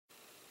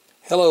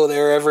Hello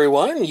there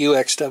everyone,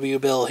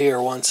 UXW Bill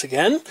here once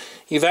again.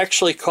 You've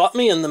actually caught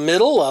me in the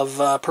middle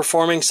of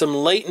performing some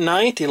late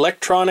night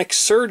electronic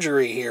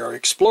surgery here,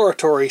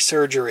 exploratory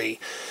surgery.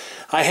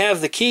 I have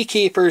the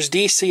Keykeeper's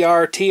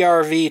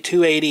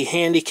DCR-TRV280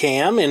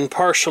 Handycam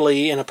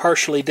in a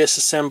partially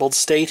disassembled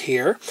state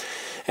here.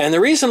 And the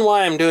reason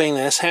why I'm doing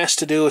this has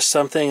to do with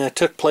something that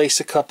took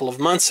place a couple of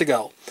months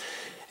ago.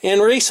 In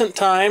recent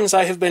times,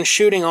 I have been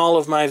shooting all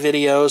of my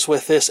videos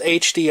with this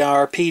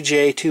HDR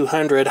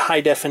PJ200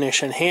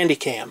 high-definition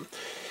Handycam.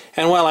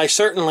 And while I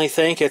certainly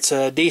think it's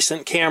a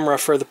decent camera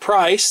for the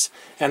price,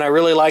 and I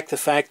really like the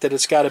fact that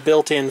it's got a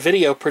built-in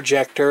video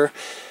projector,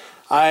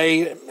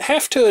 I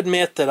have to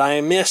admit that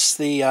I miss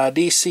the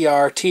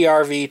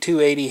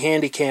DCR-TRV280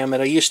 Handycam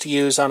that I used to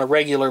use on a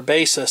regular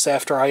basis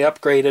after I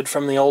upgraded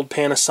from the old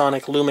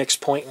Panasonic Lumix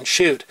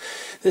point-and-shoot.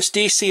 This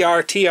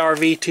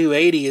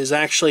DCR-TRV280 is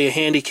actually a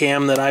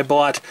Handycam that I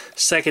bought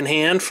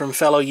secondhand from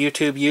fellow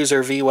YouTube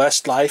user V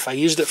Westlife. I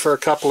used it for a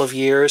couple of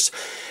years,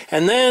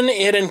 and then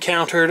it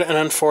encountered an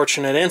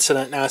unfortunate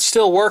incident. Now, it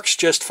still works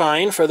just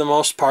fine for the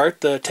most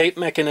part. The tape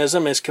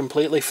mechanism is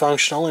completely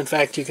functional. In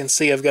fact, you can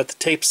see I've got the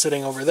tape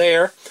sitting over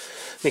there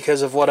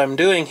because of what I'm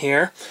doing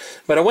here.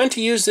 But I went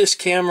to use this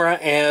camera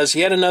as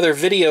yet another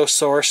video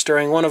source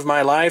during one of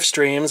my live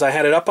streams. I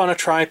had it up on a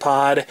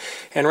tripod,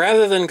 and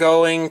rather than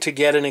going to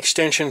get an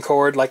extension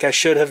cord like I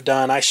should have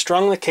done, I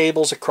strung the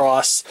cables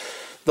across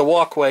the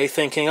walkway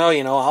thinking, oh,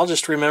 you know, I'll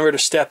just remember to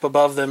step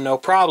above them, no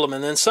problem.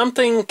 And then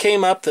something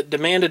came up that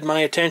demanded my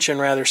attention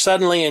rather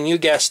suddenly, and you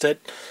guessed it,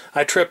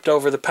 I tripped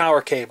over the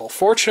power cable.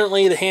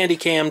 Fortunately, the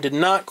Handycam did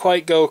not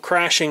quite go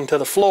crashing to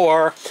the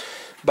floor,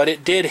 but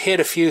it did hit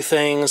a few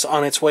things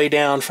on its way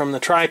down from the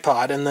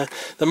tripod. And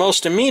the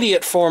most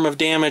immediate form of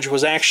damage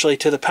was actually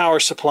to the power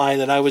supply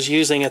that I was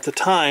using at the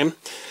time.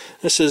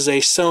 This is a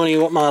Sony,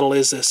 what model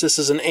is this? This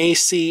is an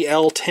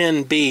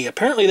AC-L10B.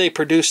 Apparently they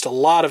produced a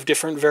lot of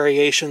different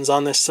variations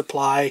on this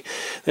supply.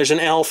 There's an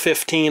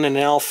L15 and an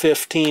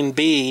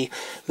L15B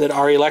that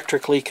are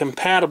electrically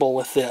compatible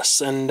with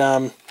this.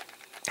 And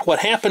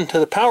what happened to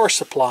the power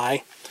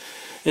supply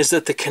is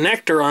that the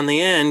connector on the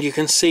end, you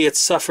can see it's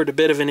suffered a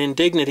bit of an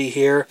indignity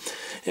here.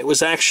 It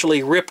was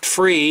actually ripped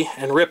free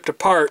and ripped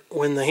apart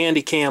when the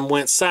Handycam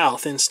went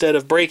south. Instead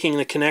of breaking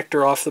the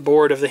connector off the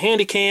board of the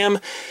Handycam,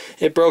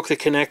 it broke the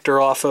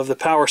connector off of the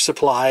power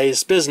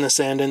supply's business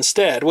end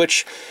instead,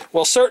 which,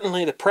 while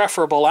certainly the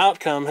preferable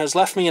outcome, has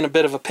left me in a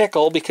bit of a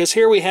pickle, because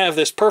here we have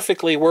this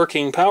perfectly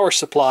working power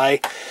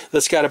supply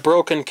that's got a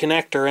broken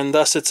connector, and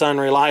thus it's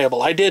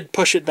unreliable. I did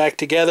push it back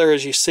together,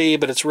 as you see,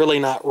 but it's really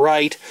not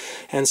right,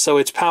 and so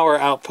its power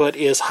output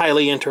is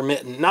highly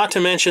intermittent. Not to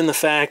mention the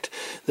fact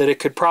that it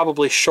could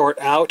probably short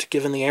out,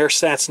 given the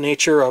AirSat's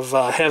nature of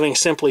having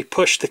simply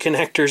pushed the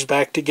connectors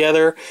back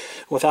together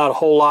without a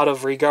whole lot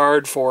of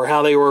regard for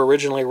how they were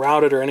originally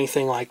routed or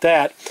anything like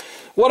that.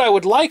 What I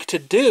would like to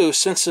do,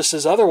 since this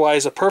is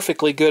otherwise a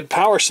perfectly good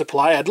power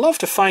supply, I'd love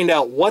to find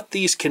out what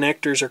these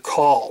connectors are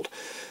called.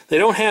 They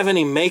don't have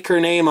any maker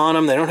name on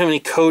them, they don't have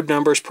any code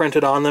numbers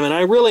printed on them, and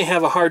I really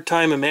have a hard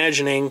time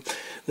imagining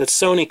that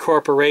Sony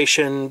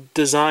Corporation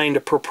designed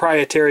a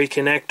proprietary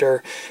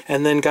connector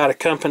and then got a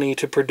company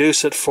to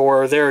produce it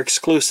for their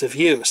exclusive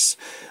use.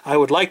 I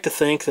would like to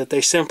think that they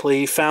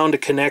simply found a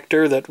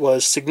connector that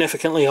was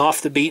significantly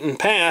off the beaten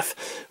path,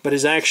 but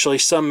is actually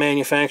some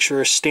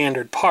manufacturer's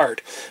standard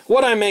part.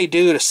 What I may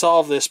do to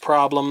solve this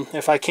problem,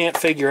 if I can't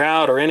figure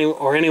out, or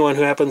anyone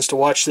who happens to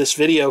watch this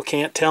video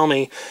can't tell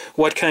me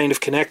what kind of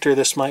connector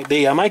this might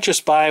be, I might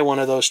just buy one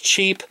of those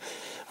cheap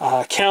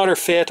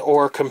counterfeit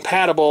or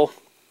compatible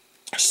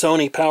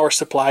Sony power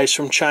supplies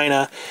from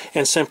China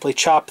and simply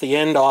chop the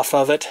end off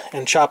of it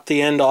and chop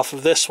the end off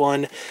of this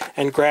one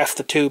and graft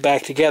the two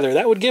back together.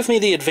 That would give me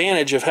the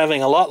advantage of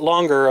having a lot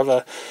longer of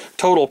a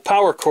total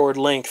power cord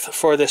length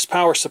for this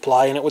power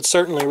supply, and it would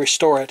certainly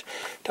restore it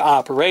to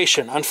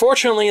operation.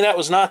 Unfortunately, that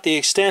was not the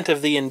extent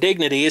of the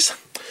indignities.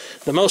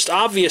 The most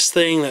obvious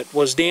thing that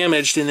was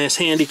damaged in this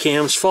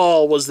Handycam's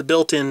fall was the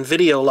built-in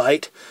video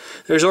light.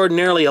 There's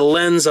ordinarily a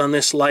lens on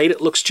this light.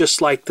 It looks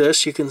just like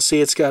this. You can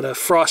see it's got a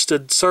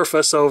frosted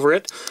surface over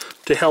it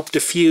to help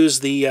diffuse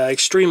the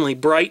extremely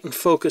bright and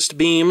focused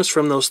beams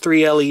from those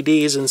 3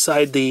 LEDs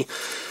inside the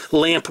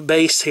lamp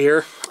base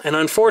here. And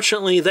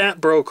unfortunately,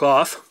 that broke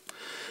off.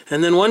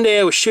 And then one day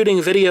I was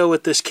shooting video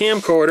with this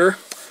camcorder,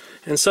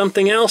 and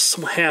something else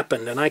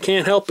happened, and I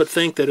can't help but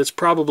think that it's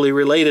probably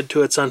related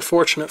to its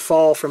unfortunate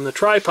fall from the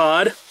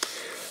tripod.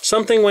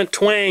 Something went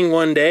twang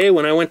one day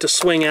when I went to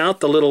swing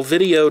out the little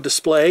video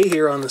display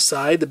here on the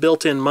side, the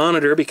built-in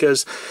monitor,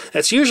 because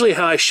that's usually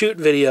how I shoot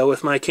video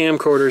with my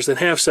camcorders that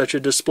have such a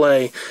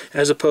display,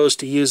 as opposed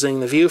to using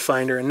the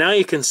viewfinder. And now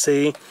you can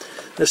see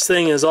this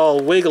thing is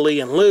all wiggly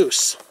and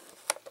loose.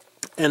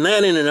 And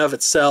that in and of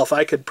itself,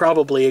 I could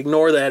probably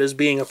ignore that as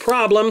being a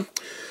problem.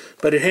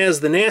 but it has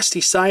the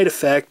nasty side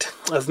effect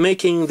of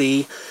making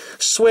the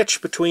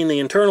switch between the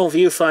internal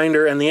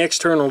viewfinder and the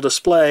external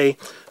display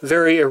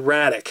very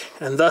erratic,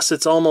 and thus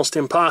it's almost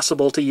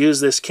impossible to use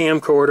this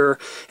camcorder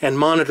and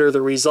monitor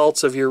the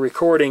results of your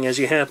recording as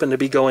you happen to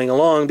be going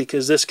along,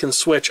 because this can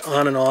switch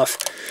on and off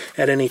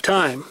at any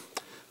time.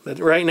 But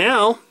right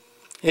now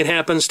it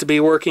happens to be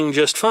working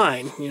just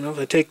fine. You know, if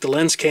I take the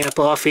lens cap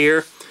off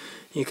here,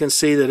 you can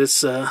see that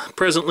it's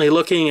presently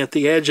looking at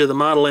the edge of the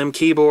Model M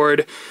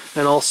keyboard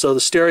and also the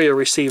stereo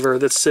receiver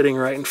that's sitting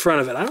right in front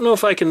of it. I don't know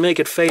if I can make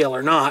it fail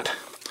or not,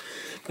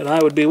 but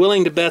I would be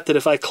willing to bet that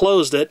if I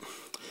closed it,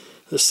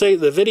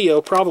 the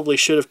video probably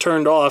should have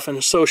turned off,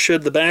 and so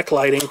should the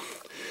backlighting,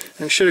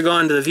 and it should have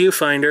gone to the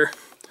viewfinder.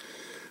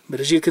 But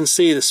as you can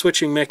see, the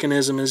switching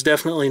mechanism is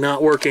definitely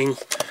not working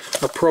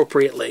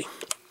appropriately.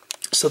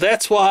 So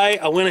that's why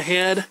I went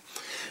ahead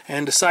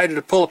and decided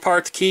to pull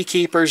apart the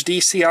Keykeeper's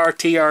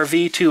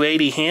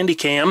DCR-TRV280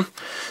 Handycam,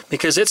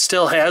 because it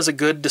still has a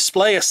good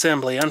display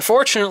assembly.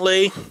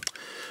 Unfortunately,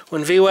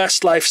 when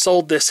V-Westlife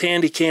sold this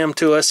Handycam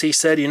to us, he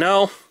said, you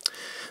know,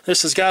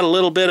 this has got a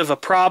little bit of a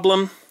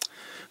problem,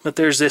 but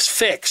there's this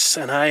fix,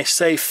 and I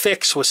say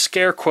fix with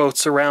scare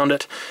quotes around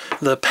it,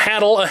 the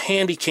paddle a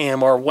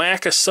Handycam or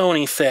whack a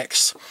Sony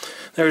fix.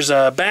 There's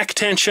a back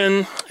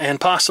tension and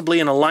possibly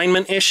an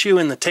alignment issue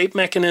in the tape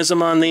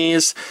mechanism on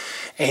these,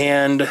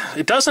 and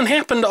it doesn't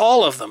happen to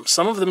all of them.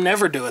 Some of them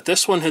never do it.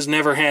 This one has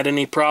never had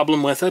any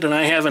problem with it, and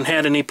I haven't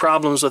had any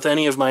problems with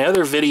any of my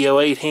other Video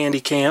 8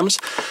 Handycams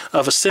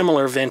of a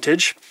similar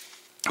vintage.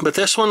 But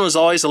this one was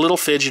always a little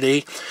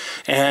fidgety,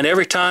 and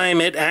every time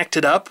it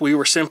acted up, we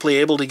were simply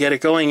able to get it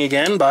going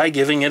again by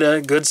giving it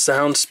a good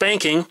sound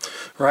spanking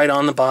right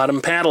on the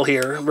bottom paddle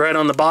here, right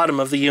on the bottom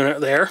of the unit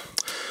there.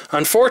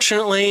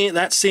 Unfortunately,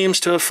 that seems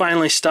to have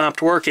finally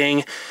stopped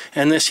working,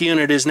 and this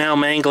unit is now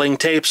mangling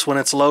tapes when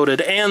it's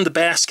loaded, and the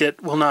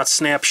basket will not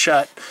snap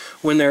shut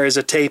when there is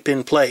a tape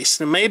in place.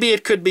 Now, maybe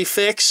it could be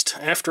fixed.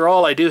 After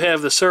all, I do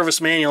have the service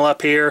manual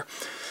up here,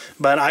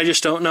 but I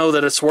just don't know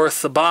that it's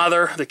worth the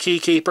bother. The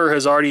Keykeeper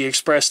has already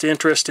expressed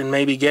interest in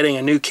maybe getting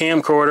a new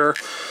camcorder,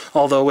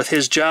 although with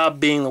his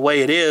job being the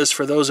way it is,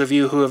 for those of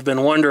you who have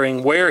been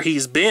wondering where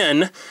he's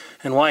been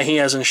and why he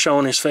hasn't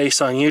shown his face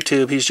on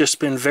YouTube, he's just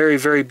been very,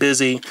 very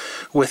busy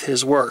with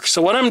his work.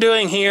 So what I'm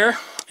doing here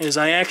is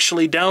I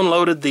actually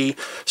downloaded the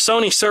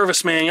Sony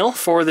service manual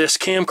for this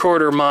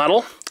camcorder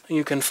model.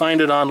 You can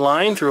find it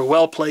online through a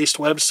well-placed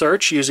web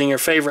search using your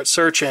favorite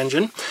search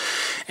engine.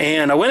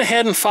 And I went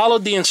ahead and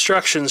followed the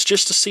instructions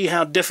just to see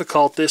how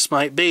difficult this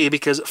might be,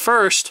 because at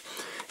first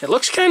it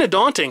looks kind of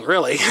daunting,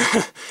 really.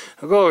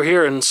 I'll go over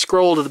here and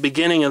scroll to the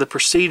beginning of the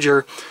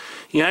procedure.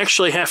 You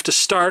actually have to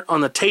start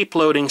on the tape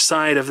loading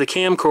side of the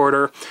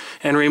camcorder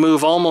and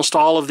remove almost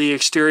all of the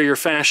exterior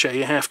fascia.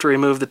 You have to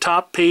remove the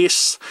top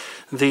piece,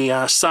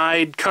 the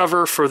side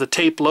cover for the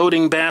tape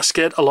loading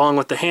basket, along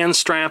with the hand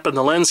strap and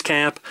the lens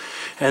cap,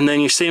 and then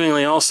you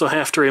seemingly also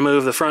have to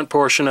remove the front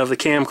portion of the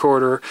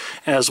camcorder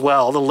as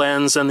well, the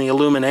lens and the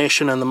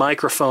illumination and the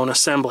microphone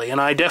assembly. And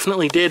I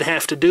definitely did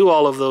have to do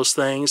all of those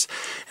things,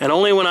 and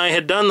only when I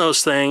had done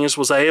those things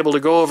was I able to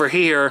go over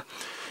here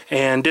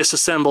and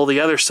disassemble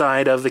the other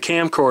side of the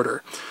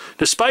camcorder.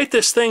 Despite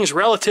this thing's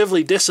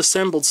relatively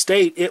disassembled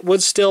state, it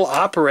would still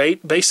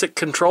operate. Basic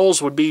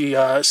controls would be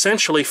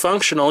essentially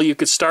functional. You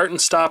could start and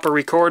stop a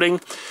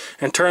recording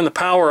and turn the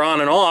power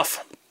on and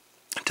off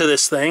to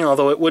this thing,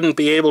 although it wouldn't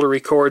be able to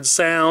record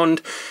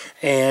sound,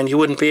 and you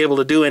wouldn't be able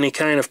to do any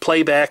kind of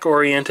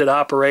playback-oriented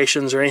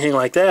operations or anything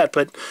like that.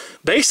 But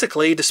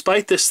basically,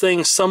 despite this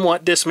thing's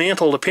somewhat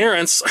dismantled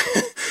appearance,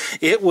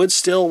 it would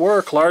still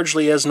work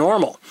largely as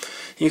normal.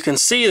 You can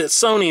see that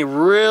Sony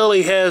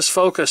really has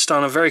focused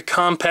on a very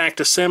compact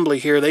assembly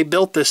here. They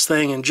built this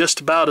thing in just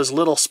about as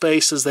little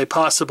space as they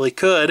possibly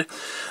could.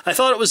 I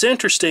thought it was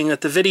interesting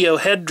that the video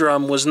head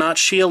drum was not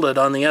shielded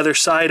on the other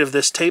side of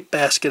this tape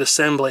basket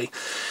assembly,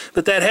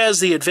 but that has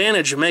the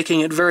advantage of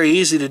making it very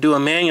easy to do a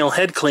manual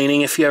head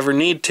cleaning if you ever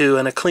need to,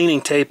 and a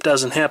cleaning tape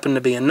doesn't happen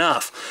to be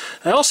enough.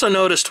 I also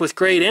noticed with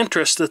great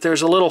interest that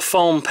there's a little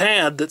foam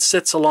pad that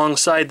sits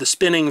alongside the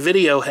spinning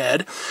video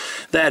head.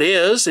 That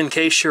is, in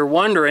case you're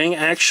wondering,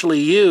 actually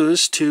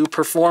used to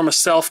perform a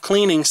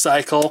self-cleaning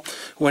cycle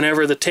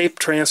whenever the tape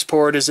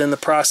transport is in the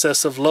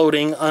process of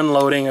loading,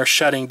 unloading, or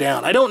shutting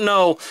down. I don't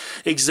know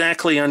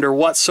exactly under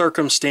what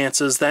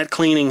circumstances that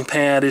cleaning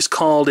pad is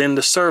called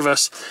into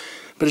service,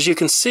 but as you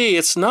can see,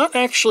 it's not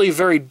actually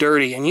very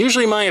dirty, and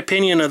usually my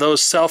opinion of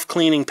those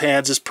self-cleaning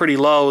pads is pretty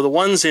low. The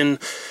ones in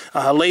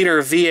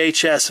later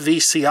VHS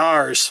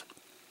VCRs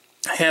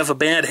have a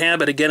bad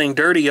habit of getting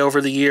dirty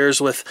over the years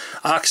with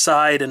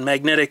oxide and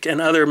magnetic and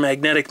other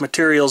magnetic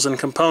materials and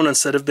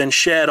components that have been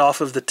shed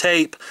off of the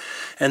tape,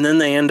 and then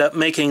they end up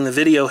making the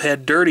video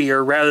head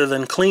dirtier rather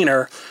than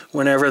cleaner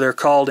whenever they're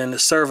called into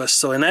service.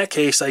 So in that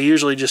case, I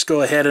usually just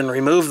go ahead and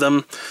remove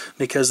them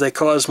because they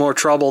cause more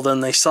trouble than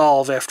they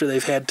solve after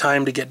they've had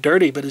time to get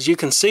dirty. But as you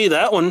can see,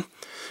 that one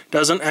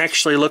doesn't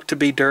actually look to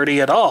be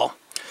dirty at all.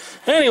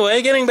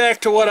 Anyway, getting back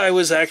to what I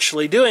was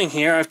actually doing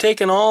here, I've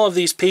taken all of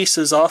these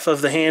pieces off of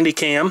the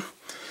Handycam.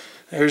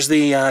 There's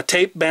the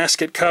tape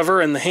basket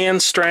cover and the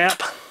hand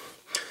strap.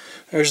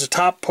 There's the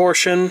top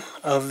portion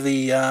of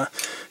the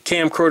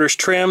camcorder's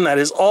trim. That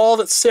is all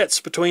that sits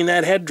between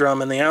that head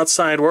drum and the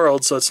outside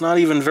world, so it's not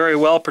even very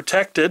well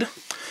protected.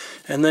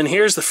 And then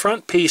here's the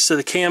front piece of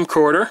the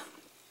camcorder.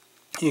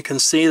 You can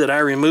see that I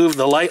removed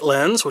the light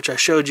lens, which I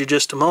showed you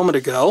just a moment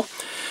ago.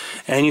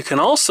 And you can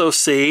also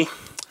see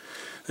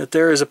that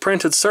there is a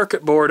printed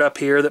circuit board up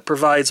here that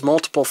provides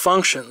multiple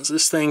functions.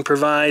 This thing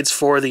provides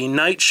for the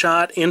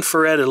Nightshot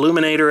infrared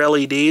illuminator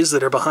LEDs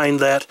that are behind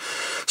that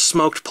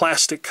smoked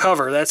plastic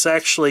cover. That's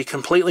actually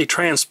completely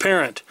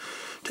transparent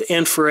to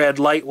infrared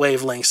light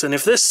wavelengths. And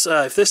if this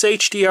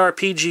HDR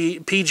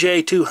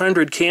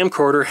PJ200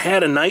 camcorder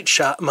had a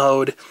Nightshot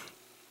mode,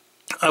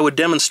 I would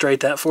demonstrate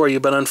that for you,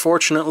 but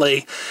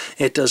unfortunately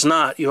it does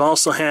not. You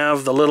also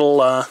have the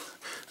little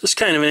this is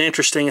kind of an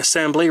interesting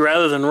assembly.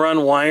 Rather than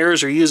run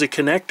wires or use a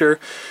connector,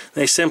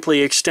 they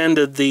simply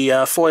extended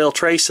the foil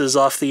traces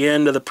off the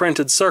end of the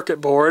printed circuit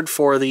board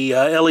for the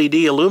LED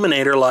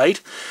illuminator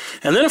light.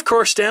 And then, of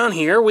course, down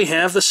here we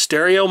have the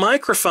stereo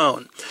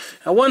microphone.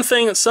 Now, one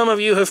thing that some of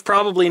you have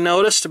probably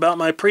noticed about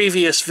my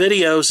previous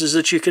videos is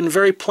that you can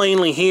very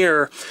plainly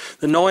hear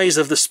the noise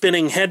of the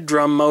spinning head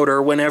drum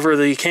motor whenever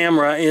the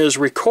camera is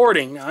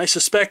recording. I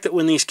suspect that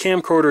when these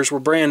camcorders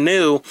were brand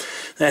new,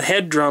 that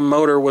head drum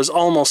motor was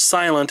almost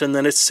silent, and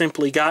then it's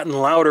simply gotten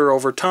louder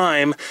over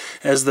time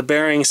as the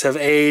bearings have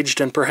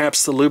aged and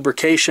perhaps the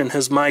lubrication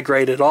has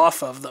migrated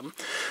off of them.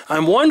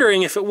 I'm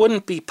wondering if it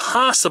wouldn't be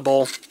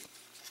possible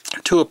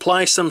to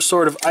apply some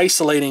sort of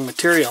isolating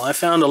material. I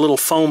found a little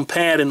foam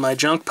pad in my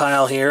junk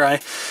pile here.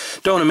 I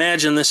don't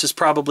imagine this is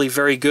probably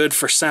very good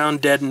for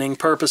sound deadening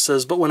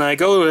purposes, but when I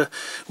go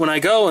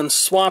and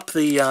swap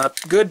the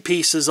good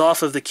pieces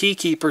off of the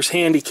Keykeeper's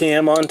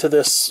Handycam onto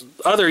this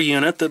other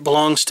unit that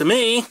belongs to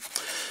me,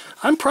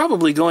 I'm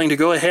probably going to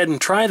go ahead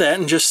and try that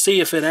and just see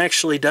if it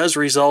actually does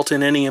result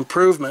in any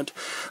improvement.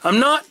 I'm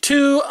not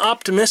too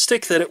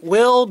optimistic that it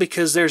will,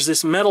 because there's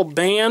this metal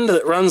band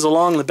that runs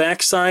along the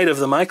backside of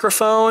the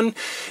microphone,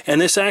 and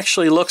this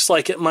actually looks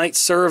like it might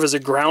serve as a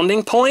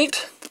grounding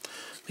point,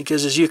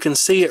 because as you can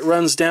see it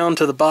runs down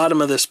to the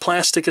bottom of this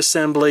plastic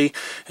assembly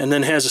and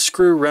then has a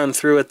screw run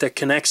through it that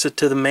connects it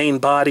to the main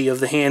body of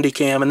the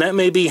Handycam, and that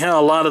may be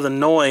how a lot of the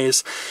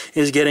noise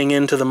is getting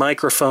into the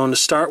microphone to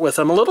start with.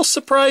 I'm a little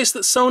surprised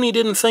that Sony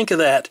didn't think of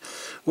that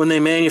when they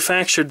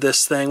manufactured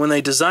this thing, when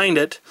they designed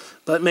it,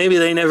 but maybe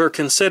they never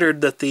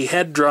considered that the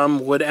head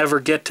drum would ever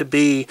get to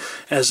be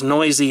as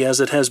noisy as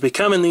it has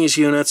become in these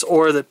units,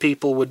 or that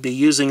people would be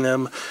using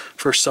them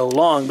for so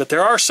long. But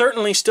there are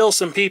certainly still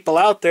some people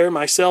out there,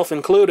 myself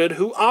included,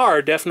 who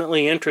are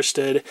definitely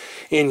interested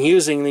in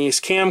using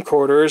these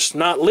camcorders,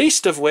 not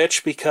least of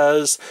which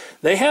because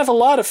they have a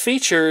lot of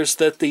features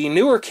that the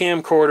newer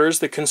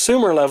camcorders, the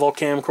consumer level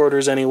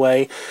camcorders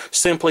anyway,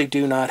 simply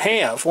do not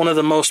have. One of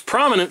the most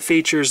prominent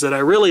features that I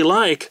really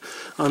like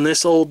on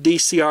this old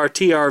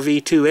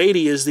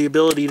DCR-TRV280 is the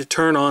ability to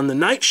turn on the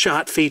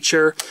Nightshot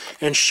feature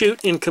and shoot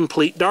in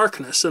complete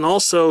darkness, and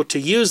also to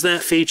use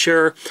that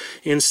feature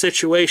in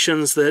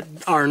situations that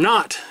are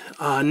not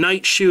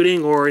night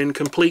shooting or in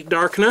complete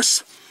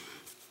darkness,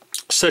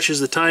 such as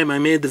the time I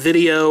made the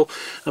video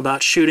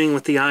about shooting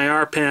with the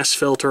IR pass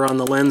filter on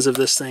the lens of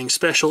this thing.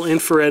 Special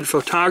infrared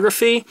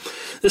photography.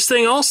 This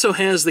thing also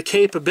has the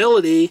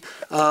capability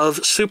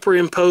of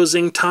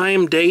superimposing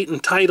time, date,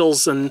 and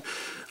titles on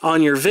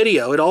your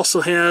video. It also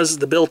has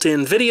the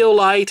built-in video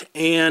light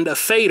and a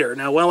fader.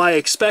 Now, while I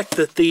expect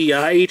that the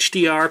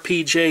HDR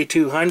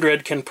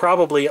PJ200 can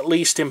probably at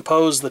least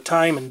impose the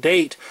time and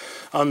date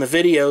on the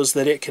videos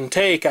that it can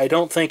take, I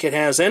don't think it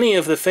has any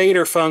of the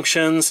fader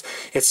functions.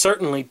 It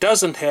certainly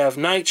doesn't have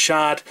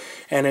Nightshot,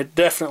 and it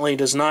definitely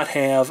does not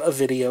have a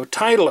video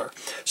titler.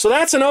 So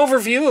that's an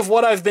overview of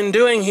what I've been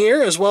doing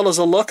here, as well as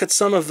a look at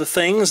some of the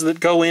things that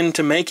go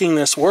into making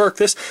this work.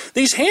 These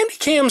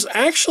Handycams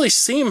actually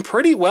seem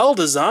pretty well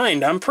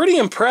designed. I'm pretty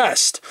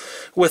impressed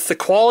with the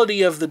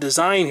quality of the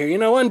design here. You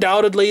know,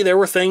 undoubtedly there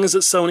were things that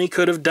Sony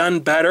could have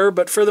done better,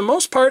 but for the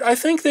most part I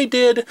think they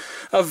did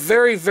a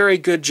very, very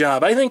good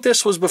job. I think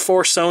this was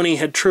before Sony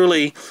had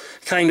truly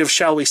kind of,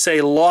 shall we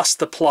say, lost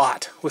the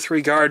plot with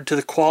regard to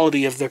the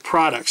quality of their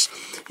products.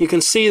 You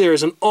can see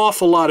there's an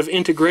awful lot of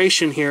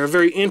integration here, a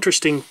very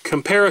interesting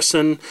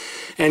comparison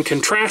and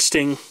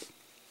contrasting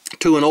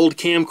to an old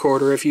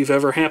camcorder if you've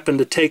ever happened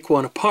to take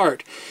one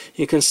apart.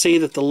 You can see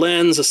that the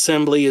lens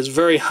assembly is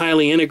very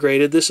highly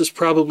integrated. This is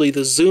probably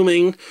the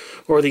zooming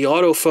or the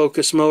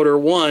autofocus motor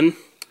 1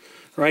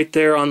 right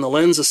there on the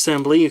lens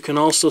assembly. You can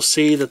also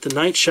see that the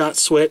Nightshot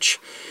switch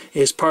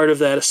is part of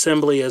that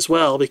assembly as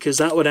well, because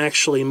that would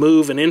actually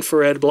move an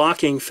infrared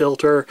blocking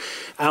filter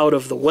out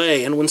of the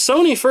way. And when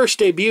Sony first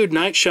debuted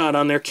Nightshot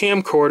on their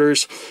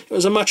camcorders, it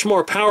was a much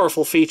more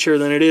powerful feature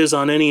than it is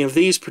on any of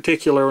these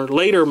particular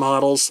later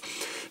models,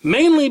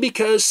 mainly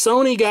because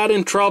Sony got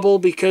in trouble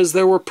because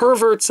there were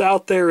perverts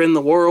out there in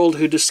the world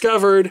who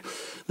discovered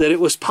that it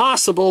was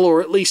possible,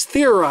 or at least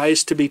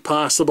theorized to be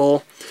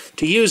possible,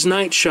 to use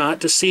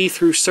Nightshot to see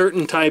through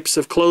certain types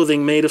of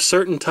clothing made of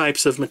certain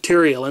types of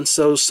material. And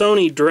so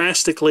Sony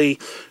drastically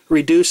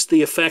reduced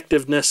the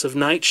effectiveness of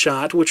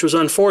Nightshot, which was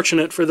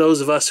unfortunate for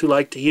those of us who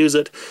like to use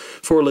it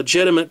for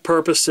legitimate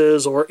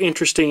purposes or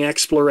interesting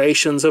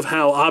explorations of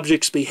how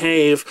objects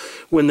behave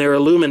when they're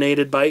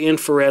illuminated by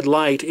infrared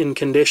light in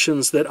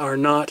conditions that are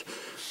not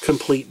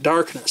complete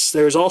darkness.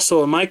 There's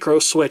also a micro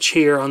switch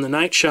here on the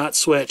Nightshot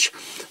switch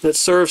that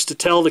serves to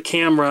tell the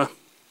camera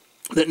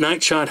that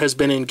Nightshot has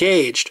been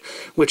engaged,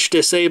 which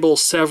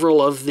disables several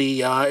of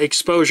the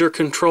exposure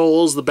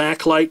controls, the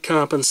backlight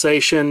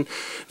compensation,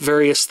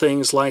 various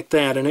things like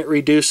that, and it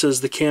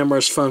reduces the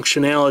camera's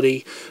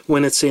functionality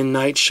when it's in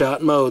Nightshot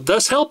mode,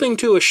 thus helping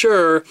to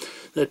assure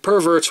that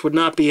perverts would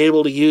not be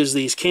able to use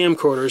these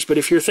camcorders. But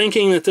if you're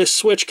thinking that this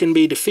switch can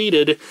be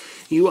defeated,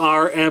 you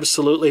are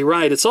absolutely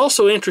right. It's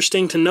also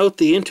interesting to note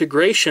the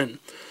integration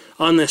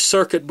on this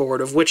circuit board,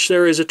 of which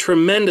there is a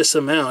tremendous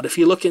amount. If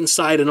you look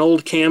inside an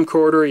old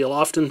camcorder, you'll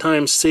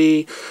oftentimes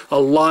see a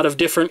lot of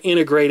different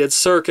integrated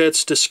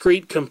circuits,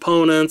 discrete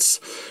components,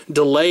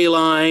 delay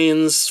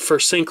lines for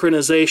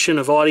synchronization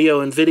of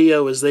audio and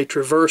video as they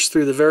traverse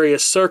through the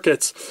various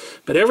circuits.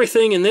 But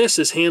everything in this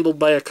is handled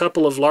by a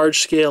couple of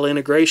large-scale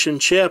integration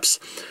chips,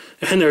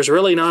 and there's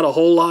really not a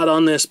whole lot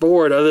on this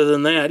board other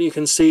than that. You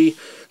can see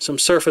some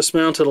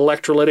surface-mounted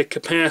electrolytic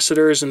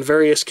capacitors and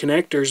various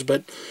connectors,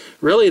 but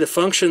really the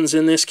functions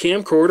in this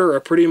camcorder are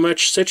pretty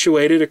much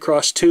situated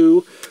across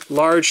two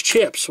large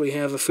chips. We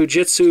have a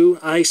Fujitsu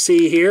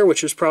IC here,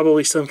 which is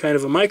probably some kind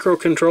of a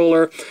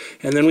microcontroller,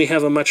 and then we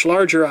have a much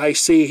larger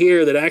IC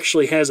here that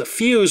actually has a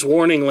fuse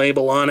warning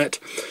label on it,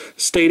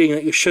 stating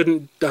that you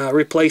shouldn't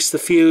replace the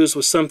fuse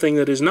with something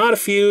that is not a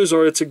fuse,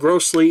 or it's a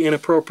grossly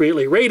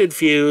inappropriately rated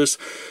fuse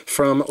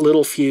from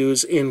Little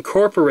Fuse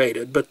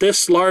Incorporated. But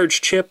this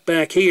large chip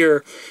back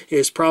here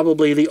is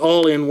probably the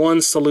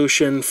all-in-one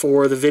solution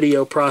for the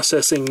video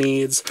processing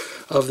needs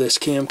of this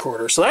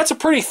camcorder. So that's a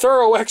pretty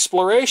thorough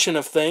exploration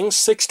of things,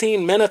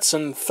 16 minutes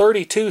and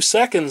 32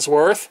 seconds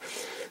worth.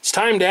 It's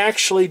time to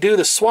actually do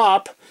the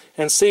swap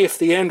and see if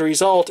the end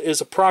result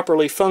is a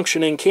properly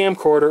functioning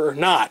camcorder or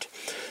not.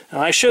 Now,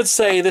 I should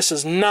say this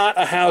is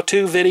not a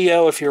how-to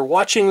video. If you're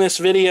watching this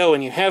video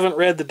and you haven't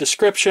read the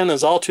description,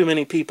 as all too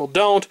many people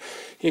don't,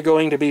 you're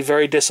going to be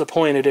very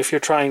disappointed if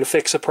you're trying to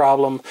fix a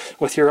problem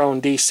with your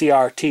own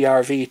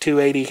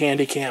DCR-TRV280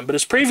 Handycam. But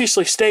as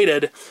previously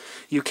stated,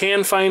 you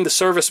can find the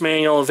service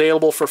manual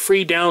available for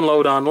free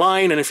download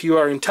online, and if you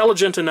are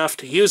intelligent enough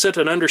to use it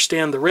and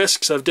understand the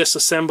risks of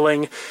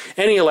disassembling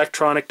any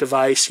electronic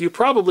device, you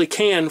probably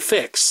can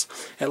fix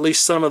at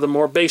least some of the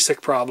more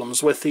basic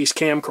problems with these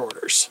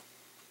camcorders.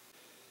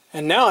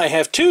 And now I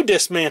have two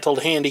dismantled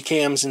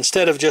Handycams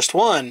instead of just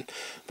one,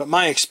 but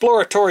my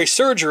exploratory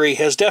surgery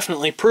has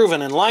definitely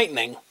proven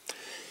enlightening.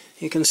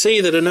 You can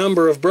see that a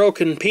number of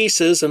broken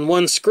pieces and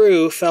one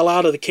screw fell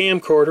out of the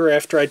camcorder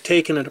after I'd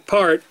taken it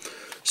apart,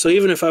 so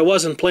even if I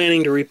wasn't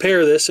planning to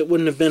repair this, it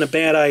wouldn't have been a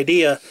bad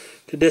idea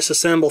to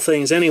disassemble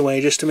things anyway,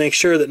 just to make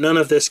sure that none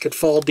of this could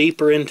fall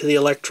deeper into the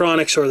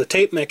electronics or the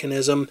tape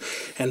mechanism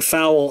and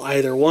foul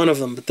either one of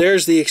them. But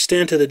there's the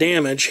extent of the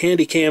damage.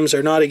 Handycams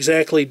are not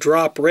exactly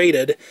drop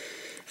rated,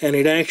 and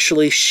it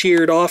actually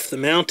sheared off the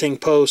mounting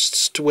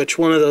posts to which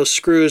one of those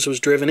screws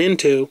was driven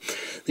into.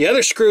 The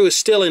other screw is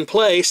still in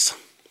place,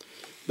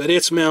 but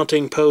its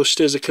mounting post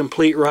is a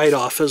complete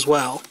write-off as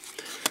well.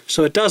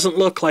 So it doesn't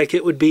look like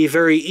it would be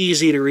very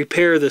easy to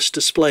repair this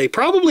display.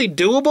 Probably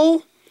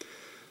doable,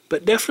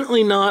 but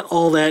definitely not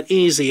all that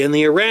easy. And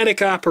the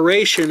erratic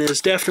operation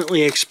is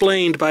definitely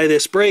explained by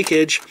this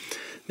breakage,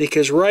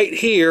 because right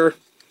here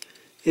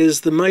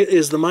is the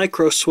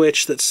micro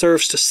switch that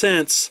serves to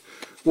sense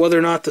whether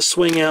or not the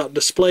swing-out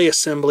display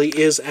assembly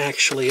is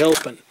actually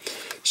open.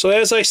 So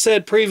as I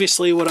said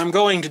previously, what I'm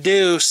going to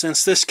do,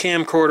 since this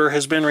camcorder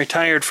has been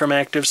retired from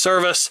active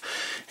service,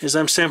 is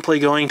I'm simply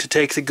going to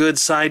take the good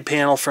side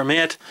panel from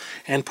it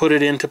and put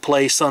it into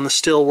place on the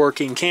still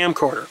working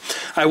camcorder.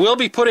 I will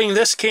be putting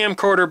this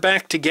camcorder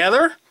back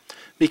together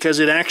because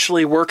it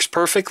actually works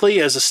perfectly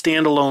as a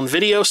standalone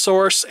video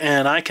source,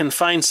 and I can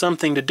find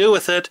something to do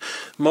with it,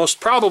 most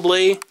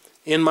probably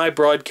in my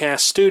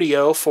broadcast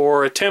studio,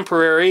 for a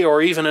temporary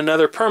or even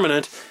another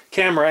permanent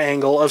camera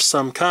angle of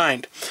some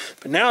kind.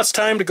 But now it's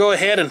time to go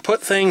ahead and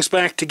put things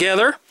back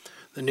together,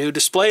 the new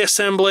display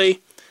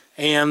assembly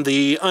and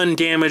the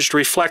undamaged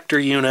reflector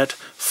unit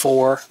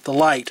for the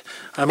light.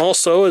 I'm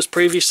also, as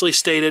previously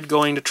stated,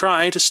 going to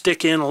try to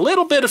stick in a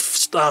little bit of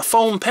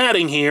foam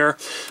padding here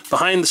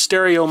behind the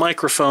stereo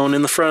microphone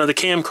in the front of the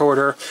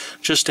camcorder,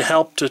 just to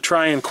help to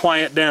try and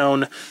quiet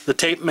down the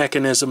tape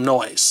mechanism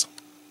noise.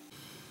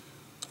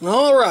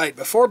 Alright,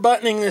 before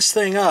buttoning this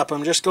thing up,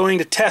 I'm just going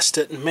to test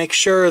it and make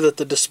sure that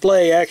the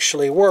display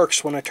actually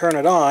works when I turn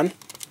it on.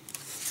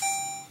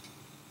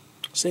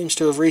 Seems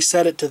to have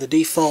reset it to the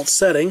default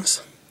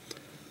settings,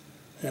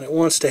 and it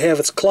wants to have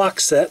its clock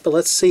set, but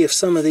let's see if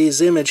some of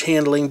these image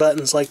handling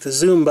buttons, like the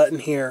zoom button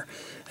here,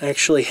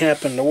 actually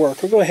happen to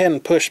work. We'll go ahead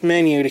and push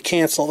menu to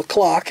cancel the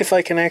clock if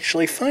I can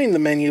actually find the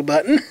menu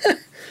button.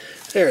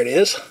 There it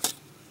is.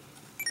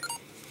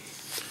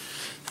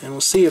 And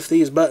we'll see if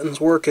these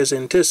buttons work as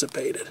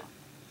anticipated.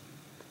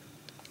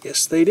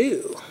 Yes, they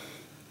do.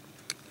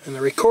 And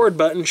the record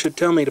button should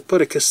tell me to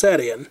put a cassette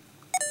in.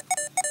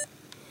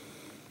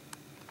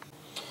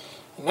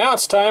 Now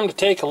it's time to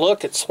take a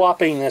look at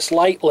swapping this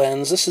light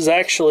lens. This is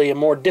actually a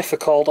more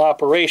difficult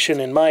operation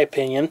in my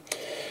opinion.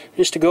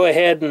 Just to go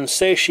ahead and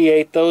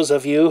satiate those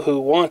of you who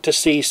want to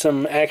see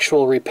some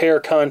actual repair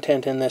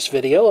content in this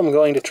video, I'm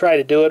going to try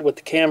to do it with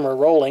the camera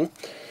rolling,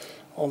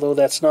 although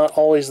that's not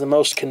always the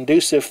most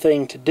conducive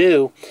thing to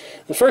do.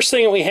 The first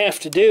thing that we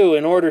have to do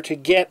in order to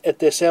get at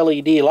this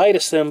LED light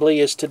assembly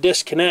is to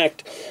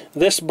disconnect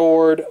this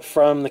board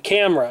from the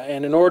camera,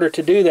 and in order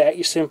to do that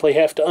you simply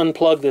have to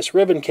unplug this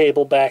ribbon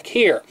cable back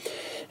here.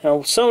 Now,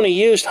 Sony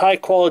used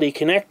high-quality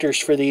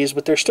connectors for these,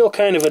 but they're still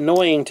kind of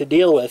annoying to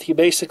deal with. You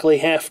basically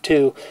have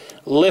to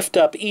lift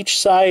up each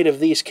side of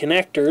these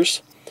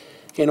connectors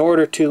in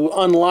order to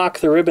unlock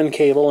the ribbon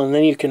cable, and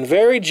then you can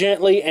very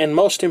gently and,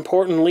 most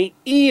importantly,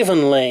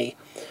 evenly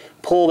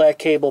pull that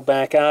cable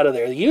back out of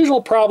there. The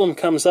usual problem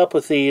comes up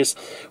with these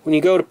when you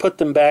go to put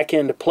them back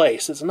into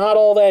place. It's not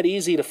all that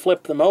easy to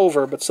flip them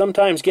over, but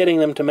sometimes getting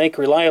them to make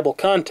reliable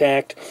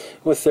contact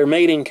with their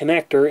mating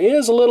connector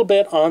is a little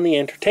bit on the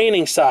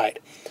entertaining side.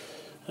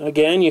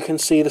 Again, you can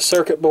see the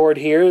circuit board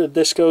here.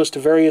 This goes to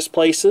various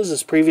places,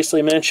 as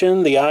previously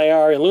mentioned, the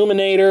IR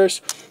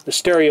illuminators, the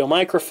stereo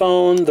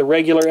microphone, the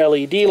regular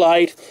LED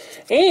light,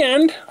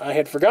 and, I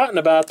had forgotten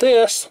about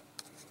this,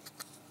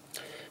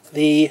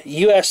 the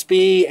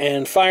USB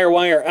and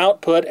FireWire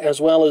output,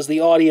 as well as the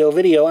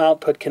audio-video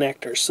output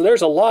connectors. So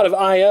there's a lot of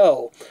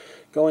I/O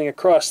going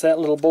across that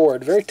little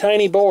board. Very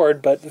tiny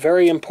board, but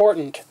very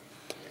important.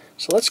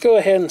 So let's go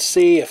ahead and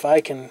see if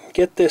I can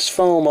get this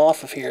foam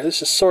off of here.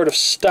 This is sort of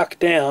stuck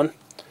down,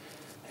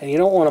 and you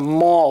don't want to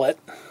maul it,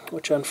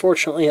 which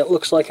unfortunately it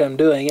looks like I'm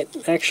doing.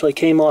 It actually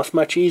came off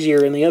much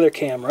easier in the other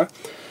camera.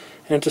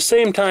 And at the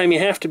same time, you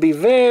have to be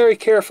very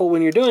careful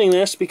when you're doing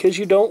this because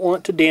you don't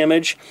want to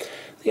damage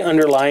the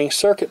underlying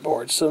circuit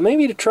board. So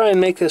maybe to try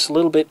and make this a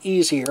little bit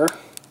easier,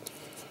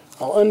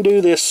 I'll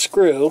undo this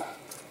screw.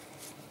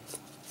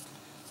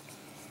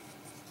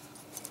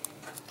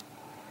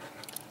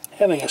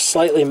 Having a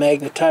slightly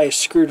magnetized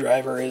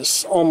screwdriver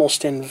is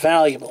almost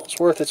invaluable. It's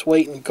worth its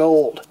weight in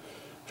gold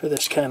for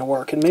this kind of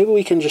work. And maybe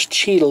we can just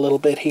cheat a little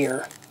bit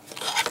here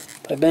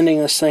by bending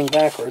this thing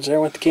backwards. There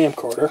went the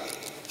camcorder.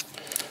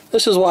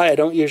 This is why I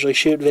don't usually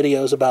shoot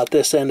videos about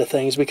this end of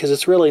things, because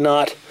it's really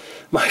not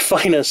my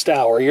finest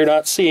hour. You're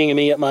not seeing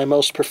me at my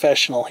most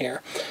professional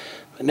here.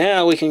 But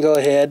now we can go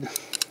ahead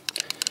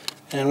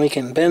and we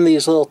can bend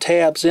these little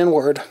tabs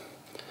inward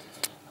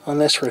on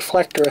this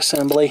reflector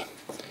assembly,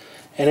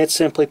 and it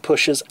simply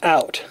pushes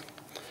out.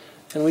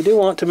 And we do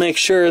want to make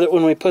sure that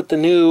when we put the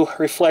new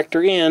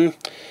reflector in,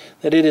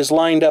 that it is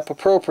lined up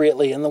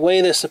appropriately. And the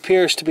way this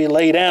appears to be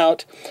laid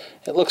out,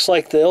 it looks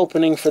like the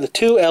opening for the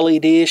two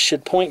LEDs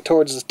should point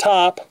towards the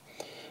top,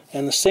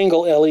 and the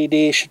single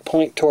LED should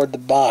point toward the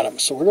bottom.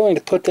 So we're going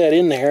to put that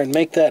in there and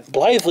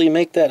blithely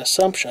make that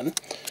assumption.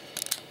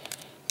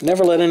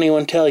 Never let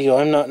anyone tell you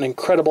I'm not an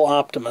incredible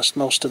optimist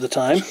most of the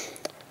time.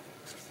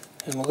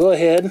 And we'll go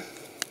ahead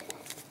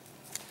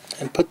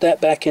and put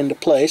that back into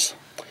place.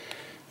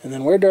 And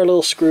then where'd our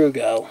little screw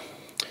go?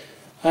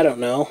 I don't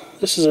know.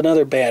 This is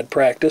another bad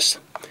practice.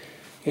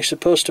 You're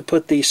supposed to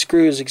put these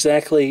screws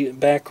exactly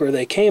back where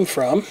they came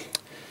from,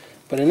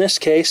 but in this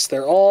case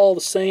they're all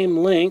the same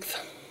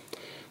length.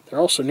 They're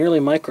also nearly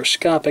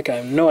microscopic. I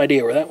have no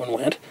idea where that one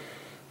went,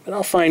 but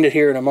I'll find it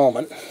here in a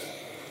moment.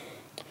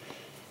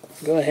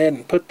 Go ahead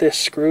and put this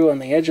screw on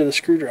the edge of the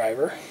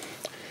screwdriver.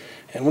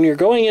 And when you're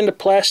going into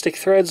plastic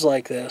threads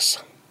like this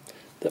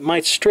that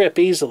might strip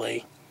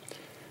easily,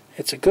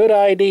 it's a good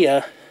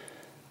idea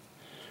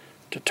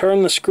to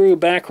turn the screw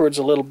backwards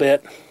a little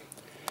bit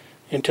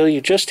until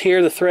you just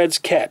hear the threads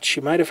catch.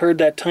 You might have heard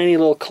that tiny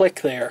little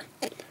click there.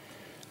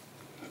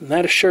 And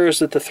that assures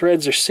that the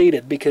threads are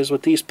seated, because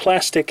with these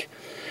plastic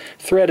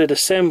threaded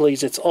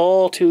assemblies, it's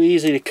all too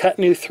easy to cut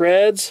new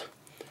threads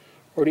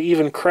or to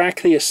even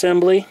crack the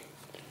assembly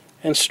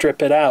and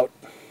strip it out.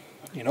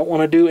 You don't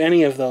want to do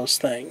any of those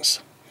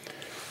things.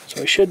 So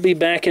we should be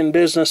back in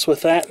business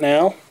with that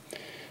now.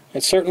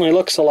 It certainly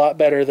looks a lot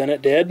better than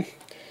it did.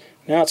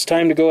 Now it's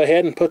time to go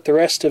ahead and put the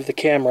rest of the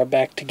camera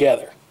back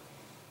together.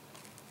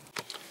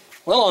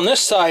 Well, on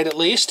this side at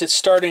least, it's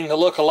starting to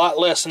look a lot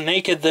less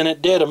naked than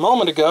it did a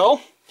moment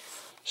ago.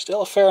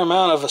 Still a fair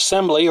amount of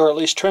assembly, or at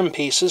least trim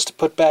pieces, to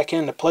put back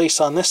into place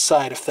on this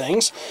side of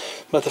things.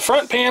 But the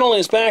front panel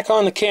is back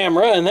on the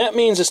camera, and that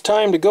means it's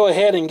time to go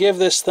ahead and give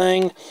this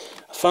thing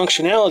a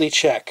functionality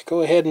check.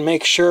 Go ahead and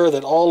make sure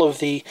that all of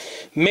the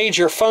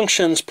major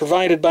functions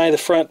provided by the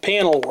front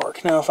panel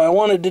work. Now, if I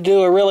wanted to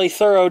do a really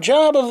thorough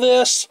job of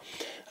this,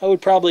 I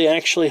would probably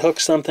actually hook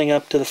something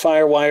up to the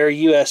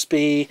FireWire,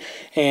 USB,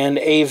 and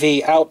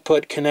AV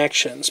output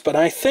connections. But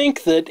I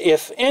think that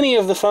if any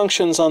of the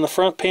functions on the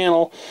front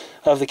panel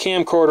of the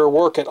camcorder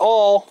work at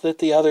all, that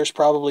the others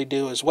probably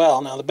do as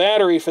well. Now the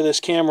battery for this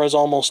camera is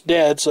almost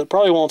dead, so it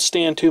probably won't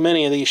stand too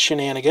many of these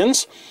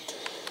shenanigans.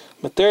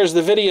 But there's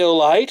the video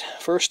light,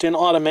 first in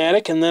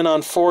automatic and then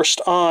on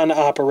forced on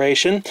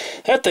operation.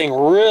 That thing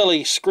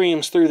really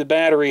screams through the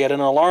battery at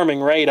an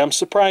alarming rate. I'm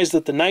surprised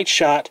that the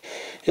Nightshot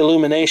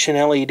illumination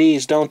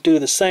LEDs don't do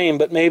the same,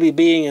 but maybe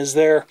being as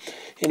they're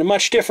in a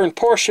much different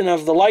portion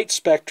of the light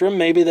spectrum,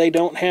 maybe they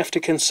don't have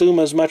to consume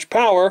as much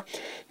power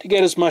to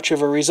get as much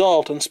of a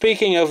result. And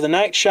speaking of the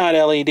Nightshot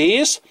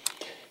LEDs,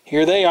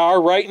 here they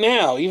are right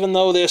now. Even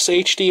though this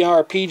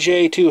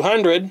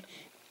HDR-PJ200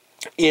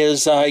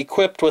 is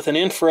equipped with an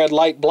infrared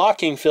light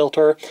blocking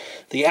filter,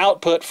 the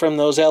output from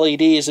those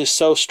LEDs is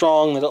so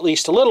strong that at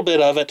least a little bit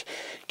of it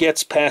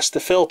gets past the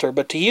filter.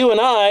 But to you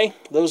and I,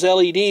 those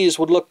LEDs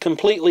would look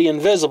completely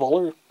invisible,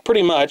 or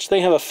pretty much.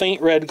 They have a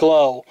faint red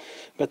glow,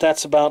 but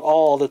that's about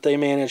all that they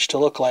manage to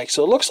look like.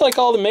 So it looks like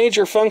all the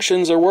major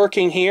functions are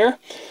working here.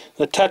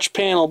 The touch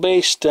panel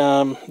based,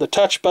 the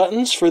touch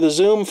buttons for the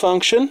zoom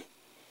function,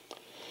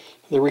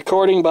 the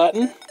recording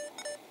button,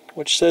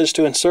 which says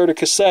to insert a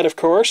cassette, of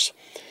course.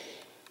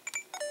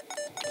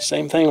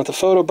 Same thing with the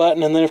photo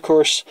button, and then of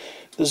course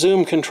the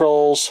zoom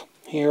controls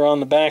here on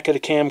the back of the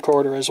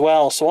camcorder as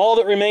well. So all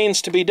that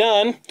remains to be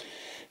done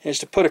is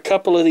to put a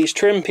couple of these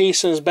trim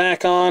pieces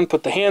back on,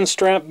 put the hand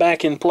strap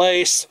back in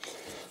place,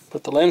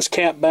 put the lens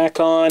cap back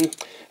on,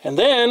 and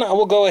then I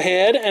will go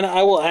ahead and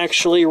I will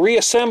actually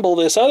reassemble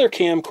this other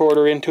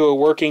camcorder into a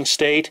working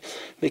state,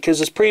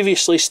 because as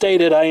previously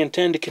stated, I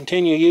intend to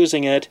continue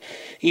using it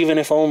even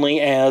if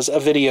only as a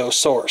video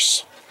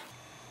source.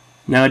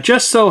 Now it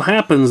just so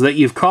happens that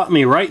you've caught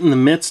me right in the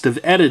midst of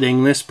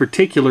editing this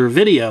particular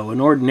video, and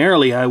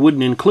ordinarily I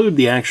wouldn't include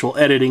the actual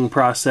editing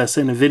process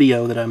in a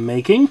video that I'm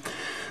making,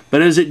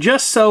 but as it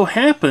just so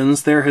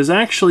happens, there has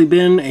actually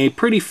been a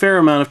pretty fair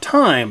amount of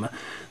time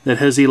that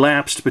has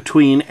elapsed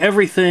between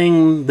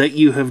everything that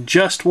you have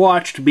just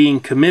watched being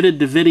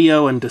committed to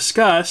video and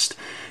discussed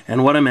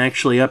and what I'm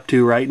actually up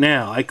to right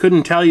now. I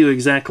couldn't tell you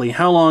exactly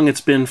how long it's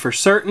been for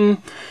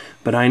certain,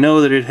 but I know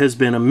that it has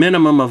been a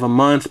minimum of a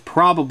month,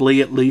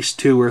 probably at least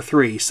 2 or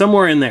 3,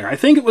 somewhere in there. I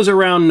think it was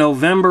around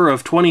November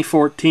of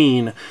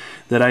 2014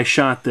 that I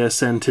shot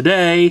this, and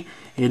today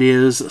it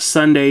is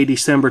Sunday,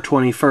 December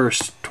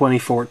 21st,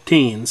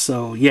 2014.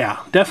 So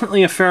yeah,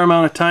 definitely a fair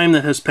amount of time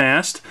that has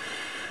passed.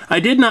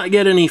 I did not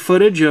get any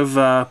footage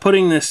of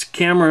putting this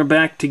camera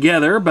back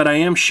together, but I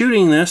am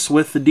shooting this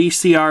with the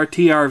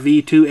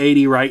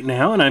DCR-TRV280 right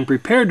now, and I'm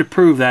prepared to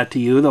prove that to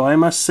you, though I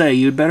must say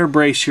you'd better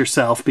brace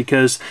yourself,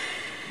 because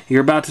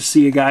you're about to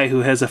see a guy who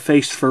has a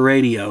face for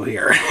radio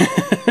here.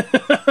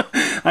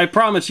 I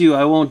promise you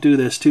I won't do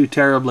this too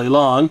terribly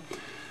long,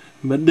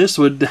 but this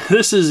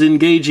is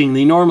engaging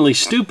the normally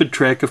stupid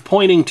trick of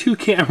pointing 2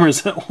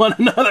 cameras at one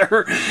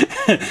another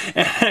and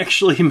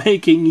actually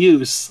making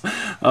use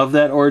of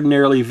that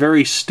ordinarily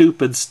very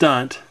stupid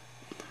stunt,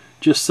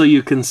 just so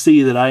you can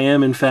see that I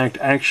am in fact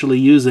actually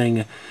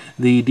using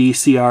the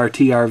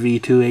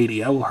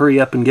DCR-TRV280. I will hurry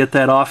up and get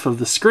that off of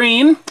the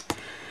screen.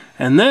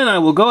 And then I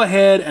will go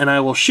ahead and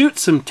I will shoot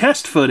some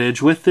test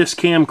footage with this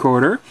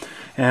camcorder,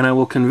 and I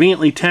will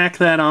conveniently tack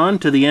that on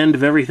to the end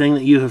of everything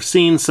that you have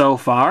seen so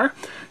far,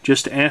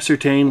 just to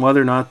ascertain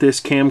whether or not this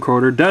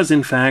camcorder does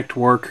in fact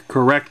work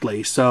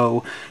correctly.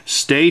 So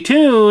stay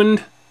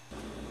tuned!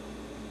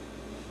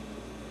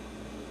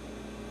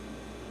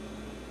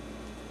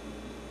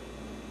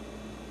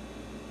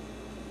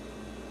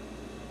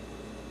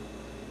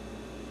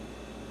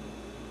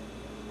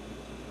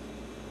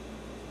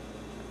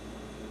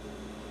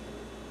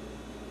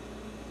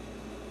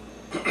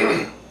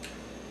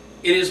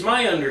 It is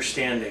my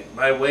understanding,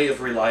 by way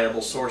of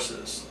reliable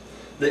sources,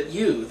 that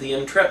you, the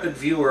intrepid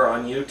viewer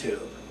on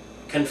YouTube,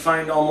 can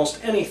find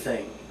almost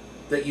anything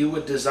that you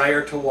would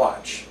desire to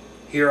watch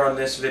here on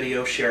this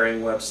video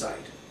sharing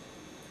website.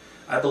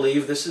 I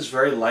believe this is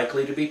very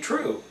likely to be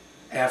true.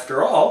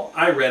 After all,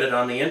 I read it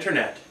on the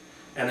internet,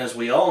 and as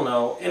we all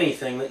know,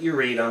 anything that you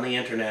read on the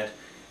internet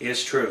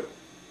is true.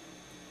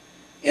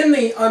 In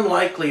the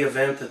unlikely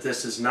event that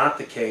this is not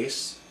the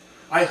case,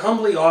 I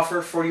humbly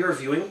offer for your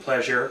viewing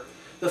pleasure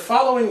the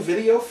following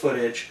video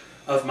footage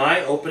of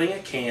my opening a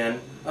can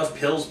of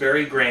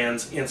Pillsbury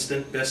Grand's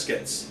Instant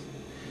Biscuits.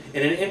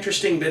 In an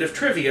interesting bit of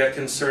trivia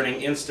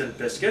concerning Instant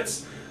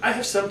Biscuits, I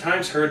have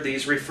sometimes heard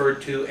these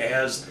referred to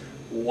as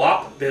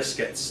WOP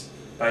biscuits,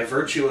 by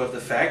virtue of the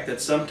fact that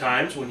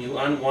sometimes when you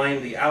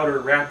unwind the outer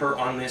wrapper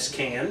on this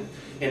can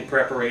in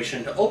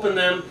preparation to open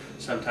them,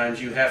 sometimes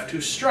you have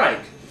to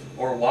strike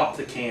or whop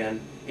the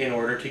can in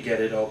order to get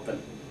it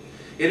open.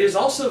 It is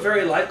also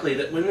very likely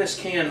that when this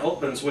can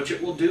opens, which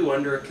it will do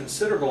under a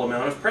considerable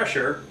amount of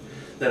pressure,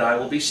 that I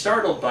will be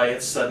startled by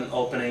its sudden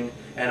opening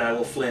and I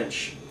will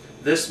flinch.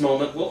 This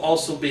moment will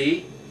also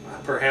be,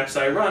 perhaps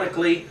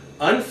ironically,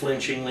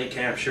 unflinchingly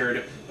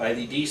captured by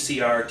the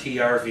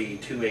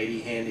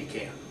DCR-TRV280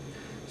 Handycam.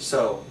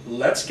 So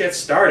let's get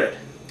started.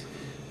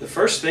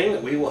 first thing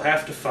that we will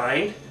have to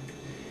find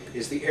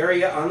is the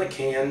area on the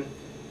can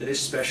that is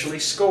specially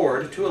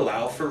scored to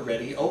allow for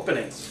ready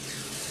opening.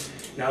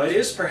 Now, it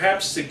is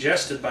perhaps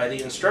suggested by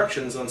the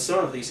instructions on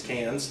some of these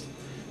cans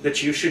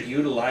that you should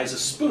utilize a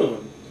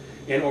spoon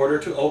in order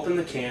to open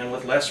the can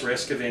with less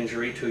risk of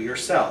injury to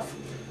yourself.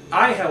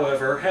 I,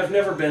 however, have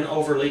never been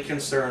overly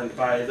concerned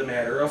by the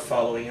matter of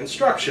following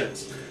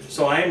instructions,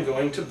 so I am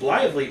going to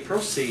blithely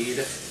proceed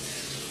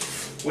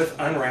with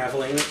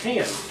unraveling the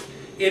can.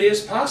 It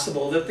is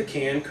possible that the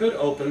can could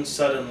open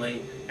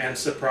suddenly and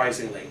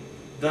surprisingly,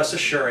 thus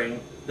assuring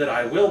that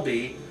I will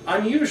be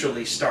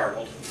unusually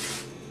startled.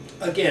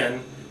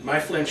 Again, my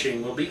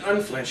flinching will be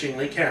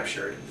unflinchingly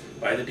captured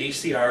by the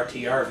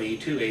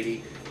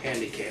DCR-TRV280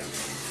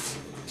 Handycam.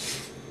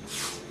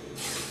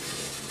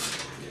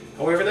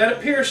 However, that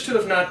appears to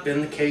have not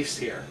been the case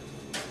here.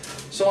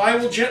 So I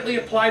will gently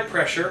apply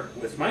pressure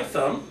with my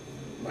thumb,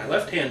 my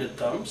left-handed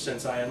thumb,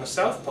 since I am a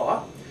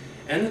southpaw,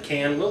 and the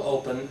can will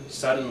open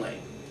suddenly,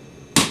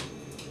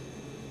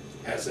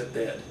 as it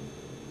did.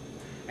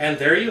 And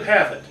there you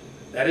have it.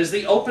 That is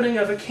the opening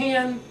of a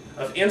can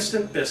of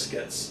instant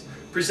biscuits,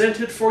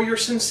 presented for your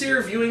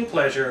sincere viewing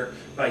pleasure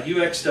by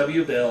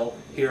UXW Bill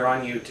here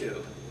on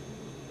YouTube.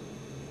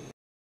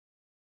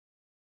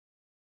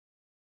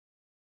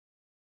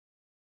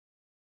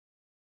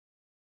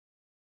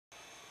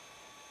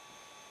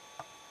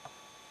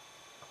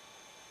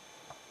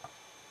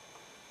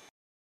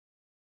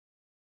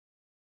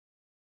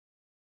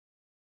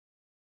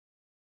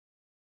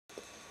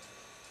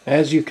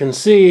 As you can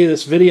see,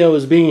 this video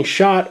is being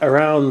shot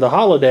around the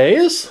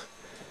holidays.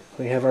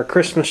 We have our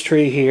Christmas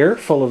tree here,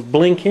 full of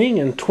blinking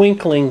and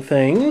twinkling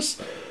things.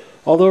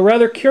 Although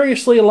rather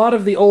curiously, a lot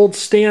of the old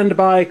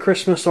standby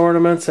Christmas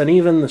ornaments and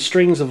even the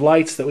strings of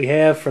lights that we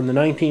have from the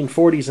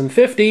 1940s and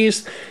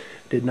 50s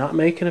did not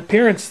make an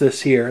appearance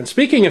this year. And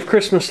speaking of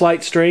Christmas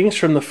light strings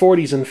from the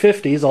 40s and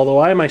 50s, although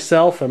I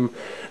myself am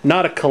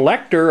not a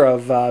collector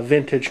of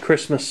vintage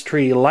Christmas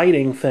tree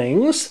lighting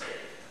things,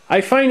 I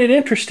find it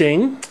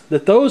interesting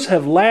that those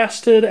have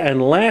lasted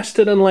and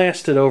lasted and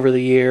lasted over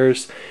the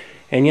years,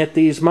 and yet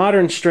these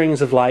modern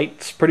strings of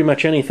lights, pretty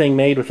much anything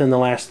made within the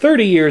last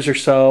 30 years or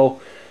so,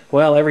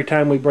 well, every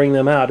time we bring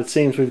them out, it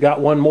seems we've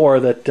got one more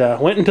that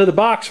went into the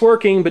box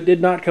working but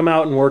did not come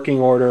out in working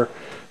order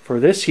for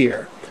this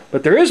year.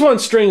 But there is one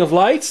string of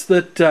lights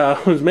that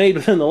was made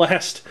within the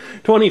last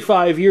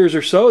 25 years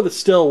or so that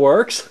still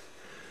works.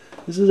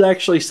 This is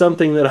actually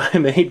something that I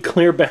made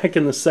clear back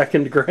in the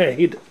 2nd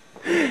grade.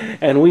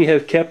 And we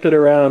have kept it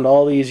around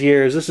all these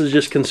years. This is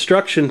just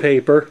construction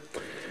paper.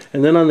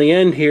 And then on the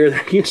end here,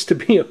 there used to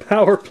be a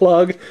power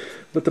plug,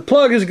 but the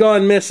plug has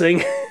gone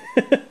missing.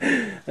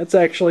 That's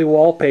actually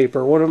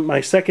wallpaper. One of my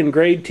 2nd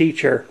grade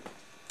teacher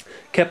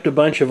kept a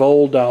bunch of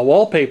old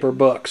wallpaper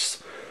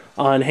books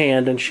on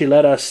hand, and she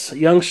let us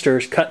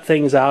youngsters cut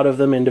things out of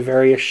them into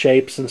various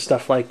shapes and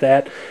stuff like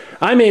that.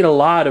 I made a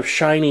lot of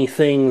shiny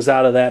things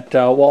out of that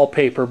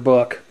wallpaper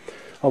book.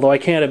 Although I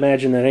can't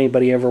imagine that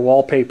anybody ever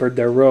wallpapered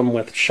their room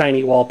with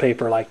shiny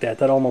wallpaper like that.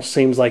 That almost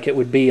seems like it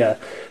would be a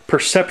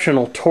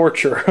perceptual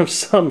torture of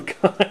some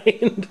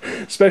kind,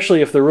 especially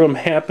if the room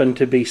happened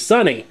to be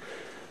sunny.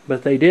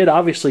 But they did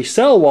obviously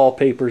sell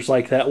wallpapers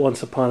like that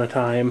once upon a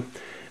time.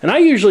 And I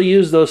usually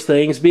use those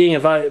things, being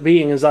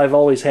as I've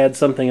always had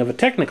something of a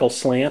technical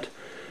slant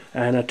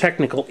and a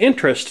technical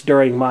interest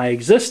during my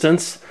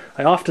existence.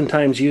 I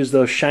oftentimes use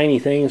those shiny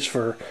things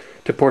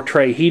to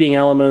portray heating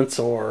elements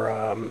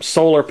or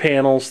solar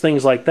panels,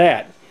 things like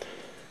that.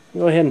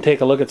 Go ahead and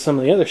take a look at some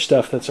of the other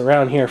stuff that's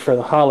around here for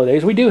the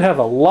holidays. We do have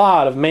a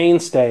lot of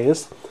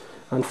mainstays.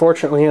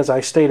 Unfortunately, as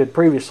I stated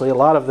previously, a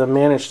lot of them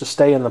managed to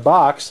stay in the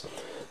box.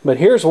 But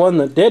here's one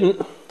that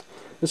didn't.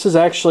 This is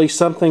actually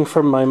something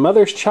from my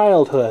mother's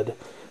childhood.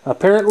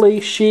 Apparently,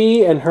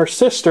 she and her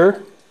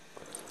sister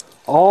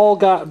all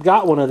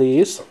got one of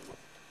these.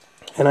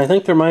 And I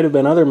think there might have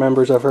been other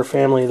members of her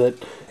family,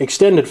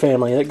 extended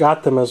family, that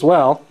got them as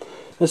well.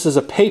 This is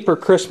a paper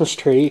Christmas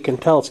tree. You can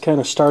tell it's kind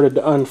of started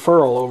to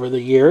unfurl over the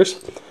years.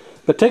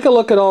 But take a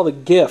look at all the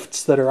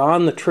gifts that are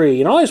on the tree.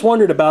 And I always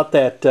wondered about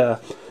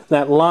that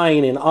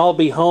line in I'll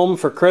Be Home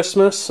for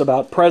Christmas,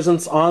 about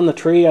presents on the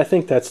tree. I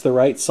think that's the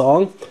right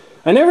song.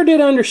 I never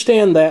did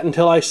understand that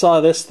until I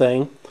saw this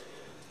thing.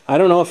 I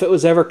don't know if it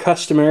was ever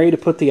customary to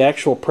put the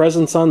actual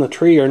presents on the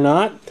tree or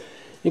not.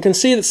 You can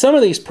see that some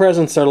of these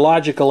presents are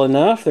logical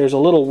enough. There's a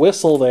little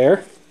whistle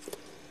there.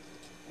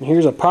 And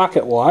here's a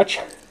pocket watch.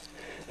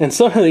 And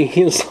some of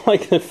these,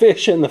 like the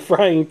fish in the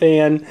frying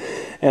pan,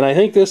 and I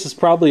think this is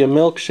probably a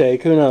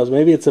milkshake. Who knows?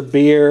 Maybe it's a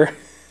beer,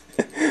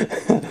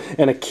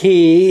 and a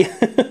key,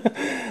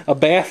 a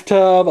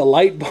bathtub, a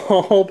light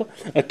bulb,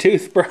 a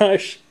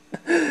toothbrush,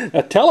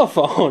 a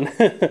telephone.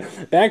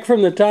 Back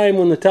from the time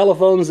when the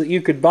telephones that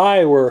you could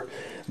buy were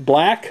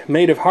black,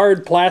 made of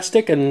hard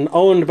plastic, and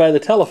owned by the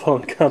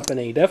telephone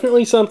company.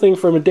 Definitely something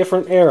from a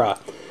different era.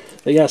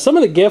 But yeah, some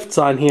of the gifts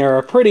on here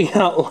are pretty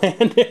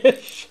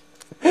outlandish.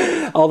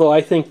 Although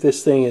I think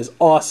this thing is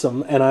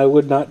awesome, and I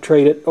would not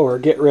trade it or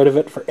get rid of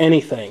it for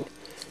anything.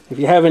 If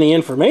you have any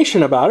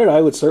information about it,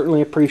 I would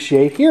certainly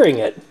appreciate hearing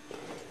it.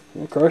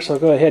 Of course, I'll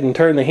go ahead and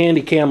turn the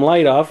Handycam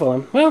light off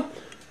while well,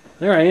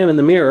 there I am in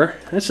the mirror.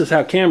 This is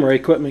how camera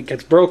equipment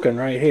gets broken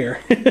right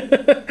here.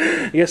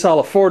 I guess I'll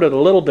afford it a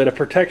little bit of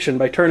protection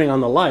by turning on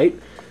the light.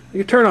 You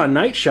can turn on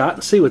Nightshot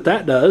and see what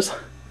that does.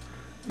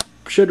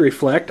 Should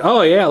reflect.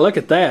 Oh yeah, look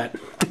at that.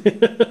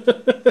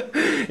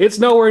 It's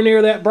nowhere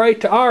near that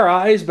bright to our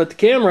eyes, but the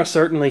camera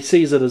certainly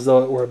sees it as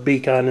though it were a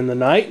beacon in the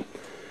night.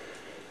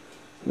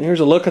 And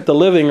here's a look at the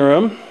living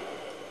room.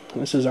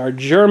 This is our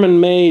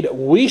German-made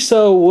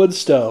Wiso wood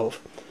stove.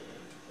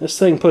 This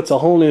thing puts a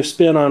whole new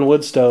spin on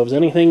wood stoves.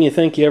 Anything you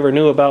think you ever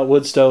knew about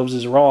wood stoves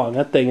is wrong.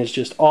 That thing is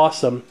just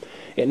awesome.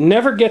 It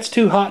never gets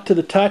too hot to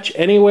the touch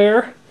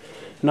anywhere,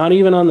 not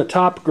even on the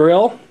top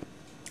grill.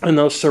 And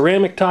those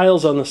ceramic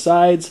tiles on the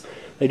sides,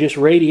 they just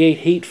radiate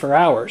heat for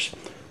hours.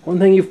 One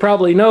thing you've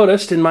probably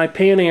noticed in my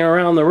panning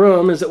around the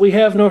room is that we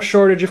have no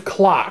shortage of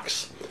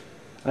clocks.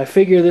 I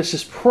figure this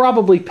is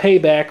probably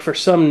payback for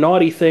some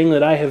naughty thing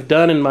that I have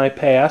done in my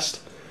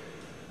past.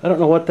 I don't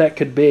know what that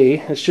could be.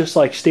 It's just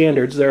like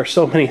standards. There are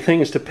so many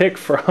things to pick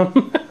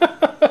from.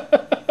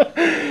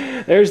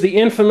 There's the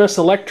infamous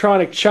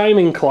electronic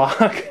chiming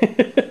clock.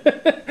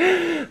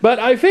 But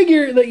I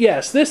figure that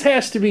yes, this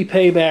has to be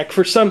payback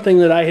for something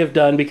that I have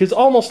done, because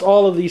almost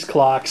all of these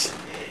clocks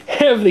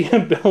have the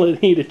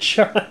ability to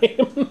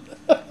chime.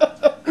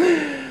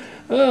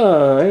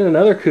 Oh, and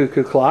another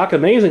cuckoo clock.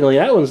 Amazingly,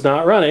 that one's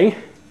not running.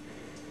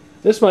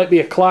 This might be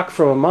a clock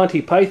from a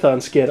Monty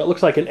Python skit. It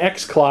looks like an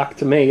X clock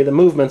to me. The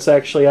movement's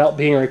actually out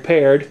being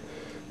repaired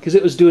because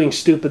it was doing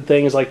stupid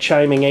things like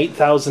chiming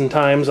 8,000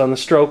 times on the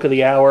stroke of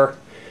the hour.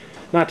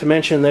 Not to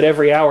mention that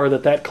every hour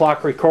that that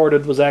clock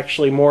recorded was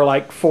actually more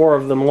like 4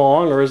 of them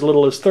long, or as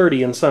little as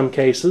 30 in some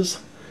cases.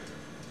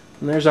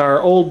 And there's our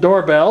old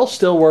doorbell,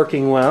 still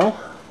working well.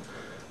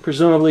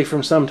 Presumably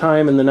from some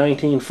time in the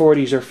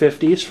 1940s or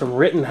 50s from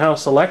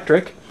Rittenhouse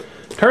Electric.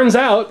 Turns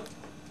out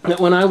that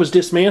when I was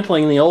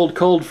dismantling the old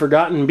cold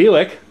forgotten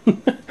Buick,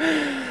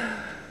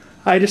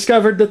 I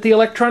discovered that the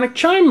electronic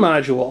chime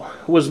module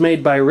was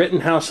made by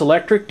Rittenhouse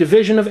Electric,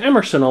 division of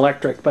Emerson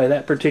Electric by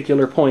that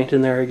particular point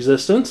in their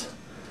existence.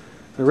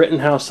 The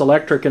Rittenhouse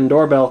Electric and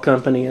Doorbell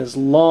Company is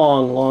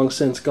long, long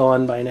since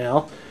gone by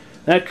now.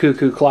 That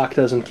cuckoo clock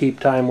doesn't keep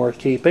time worth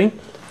keeping.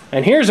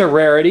 And here's a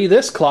rarity.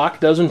 This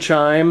clock doesn't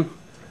chime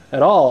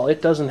at all.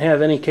 It doesn't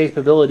have any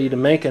capability to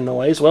make a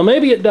noise. Well,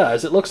 maybe it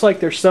does. It looks like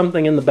there's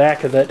something in the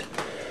back of it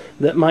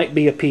that might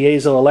be a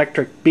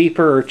piezoelectric beeper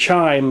or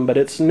chime, but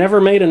it's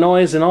never made a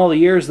noise in all the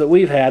years that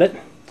we've had it.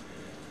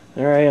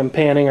 There I am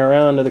panning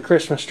around to the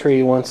Christmas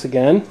tree once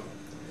again.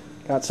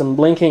 Got some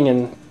blinking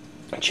and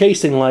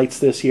chasing lights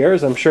this year,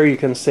 as I'm sure you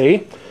can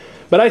see.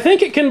 But I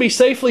think it can be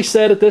safely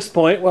said at this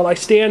point, while I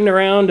stand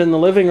around in the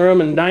living room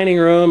and dining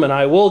room and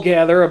I will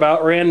gather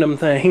about random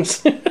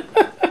things,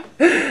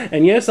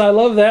 and yes, I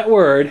love that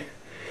word,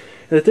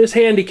 that this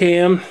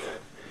Handycam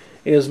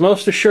is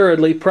most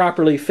assuredly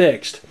properly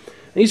fixed.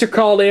 These are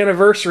called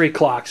anniversary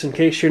clocks, in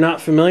case you're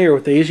not familiar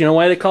with these. You know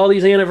why they call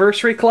these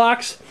anniversary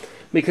clocks?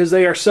 Because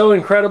they are so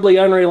incredibly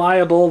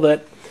unreliable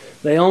that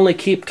they only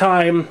keep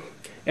time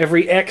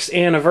every X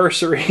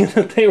anniversary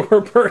that they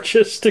were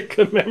purchased to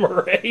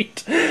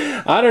commemorate.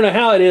 I don't know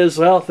how it is.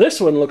 Well,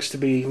 this one looks to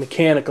be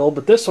mechanical,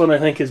 but this one I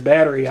think is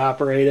battery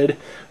operated.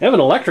 I have an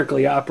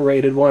electrically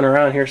operated one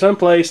around here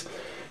someplace,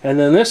 and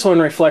then this one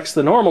reflects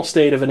the normal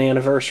state of an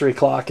anniversary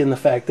clock in the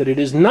fact that it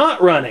is not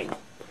running.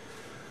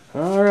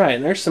 Alright,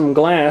 and there's some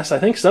glass. I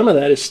think some of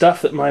that is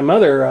stuff that my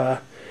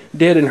mother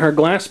did in her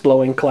glass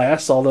blowing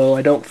class, although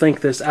I don't think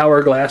this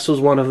hourglass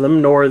was one of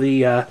them, nor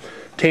the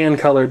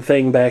tan-colored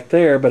thing back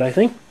there, but I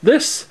think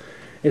this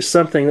is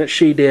something that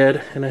she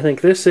did, and I think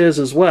this is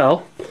as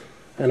well,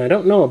 and I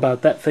don't know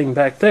about that thing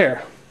back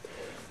there.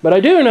 But I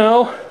do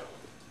know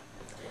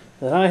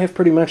that I have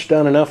pretty much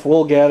done enough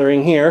wool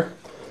gathering here,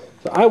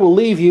 so I will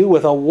leave you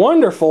with a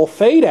wonderful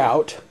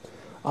fade-out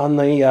on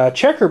the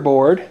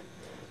checkerboard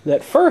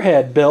that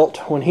Furhead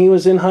built when he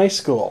was in high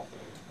school.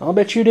 I'll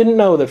bet you didn't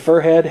know that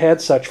Furhead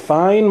had such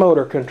fine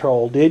motor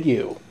control, did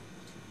you?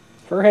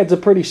 Furhead's a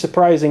pretty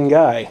surprising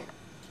guy.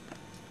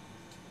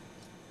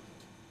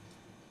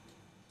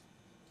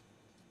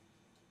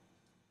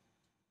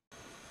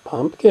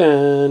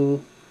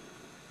 Pumpkin.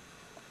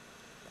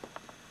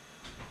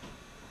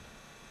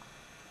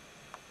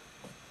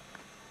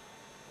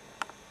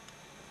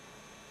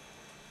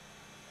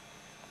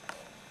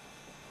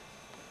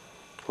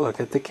 Look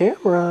at the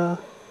camera.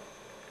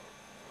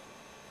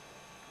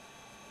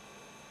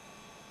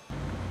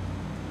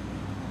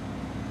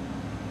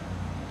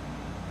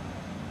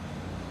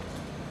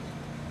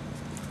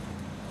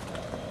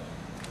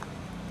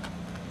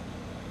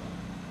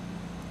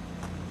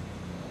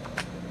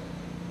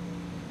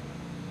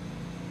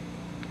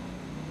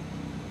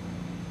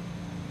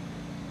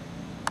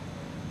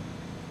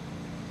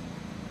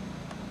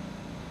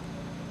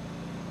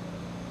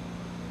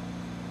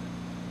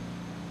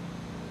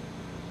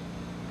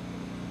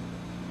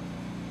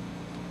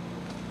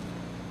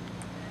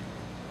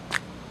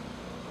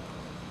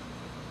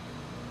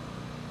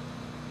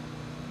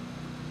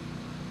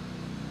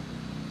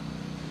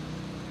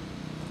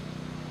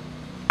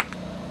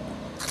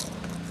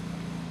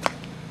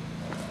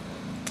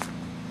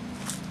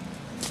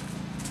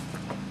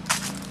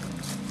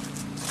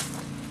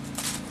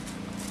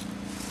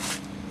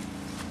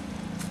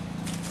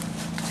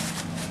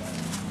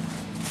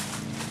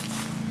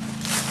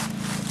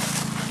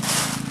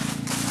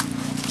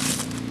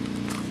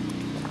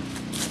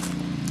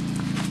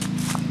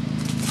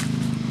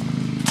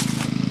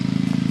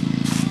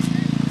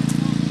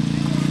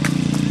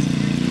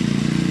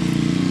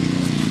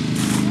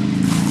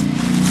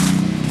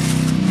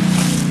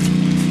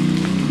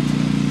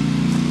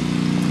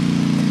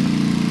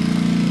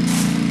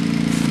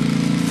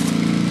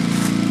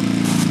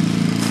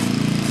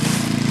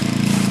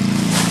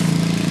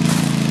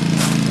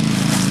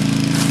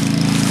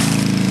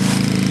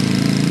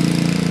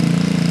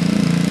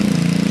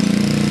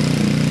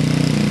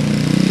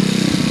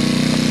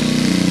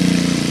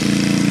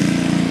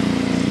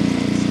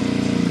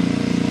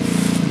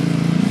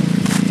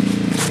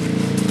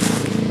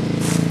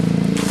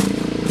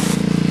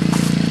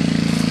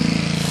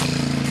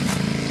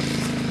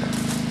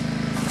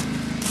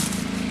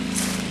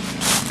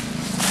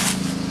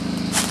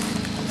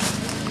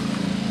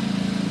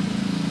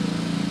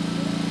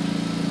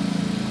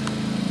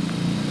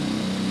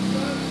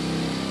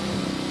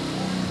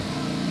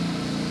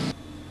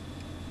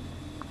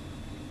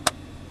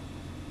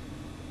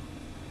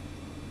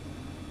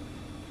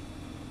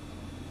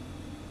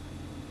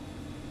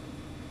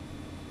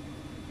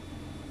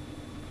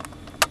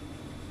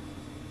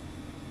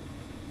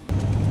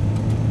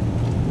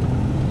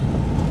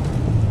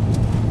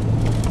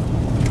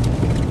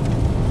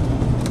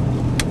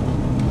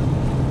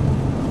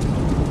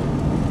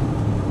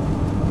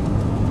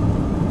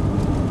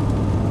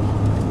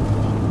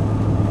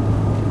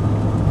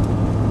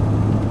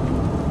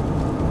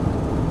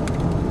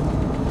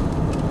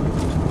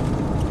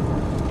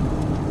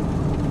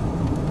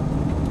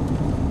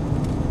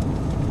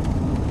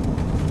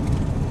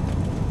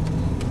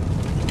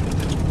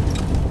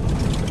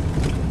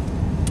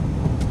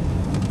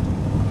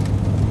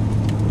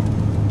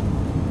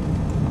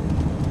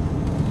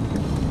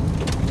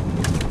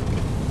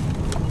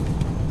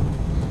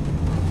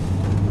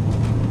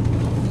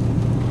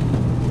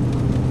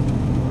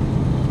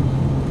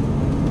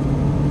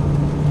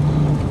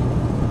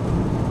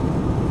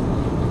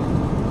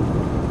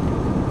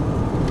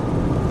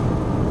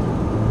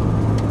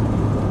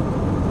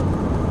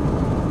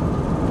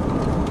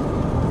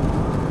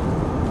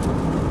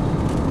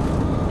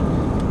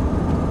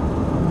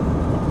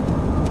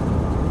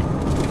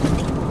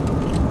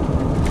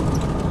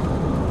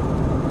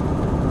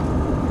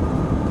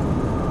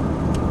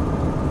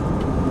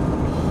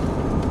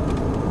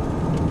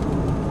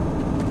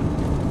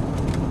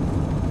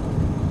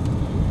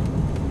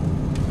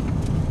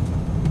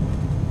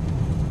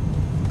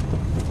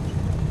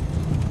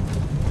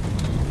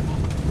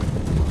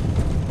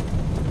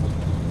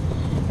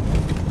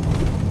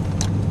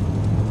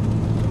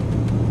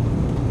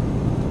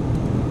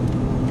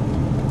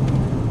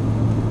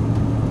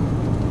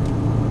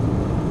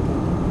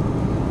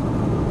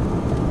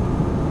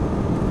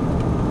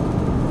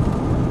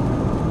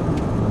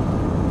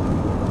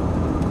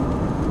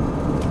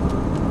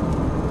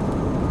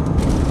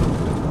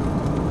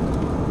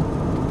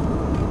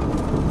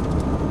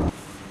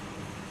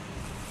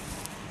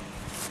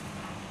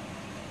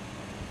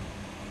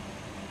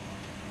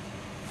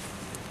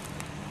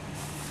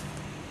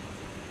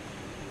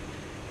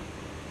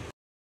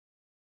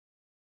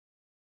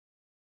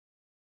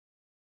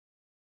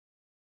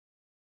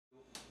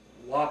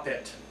 Whop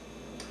it.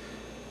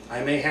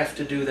 I may have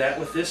to do that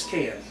with this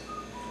can.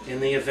 In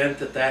the event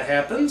that that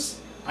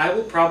happens, I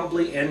will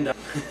probably end up...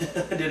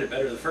 I did it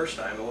better the first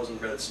time. It wasn't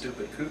for that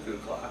stupid cuckoo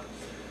clock.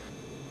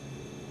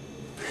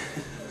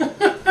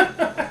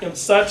 I am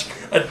such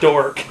a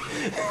dork.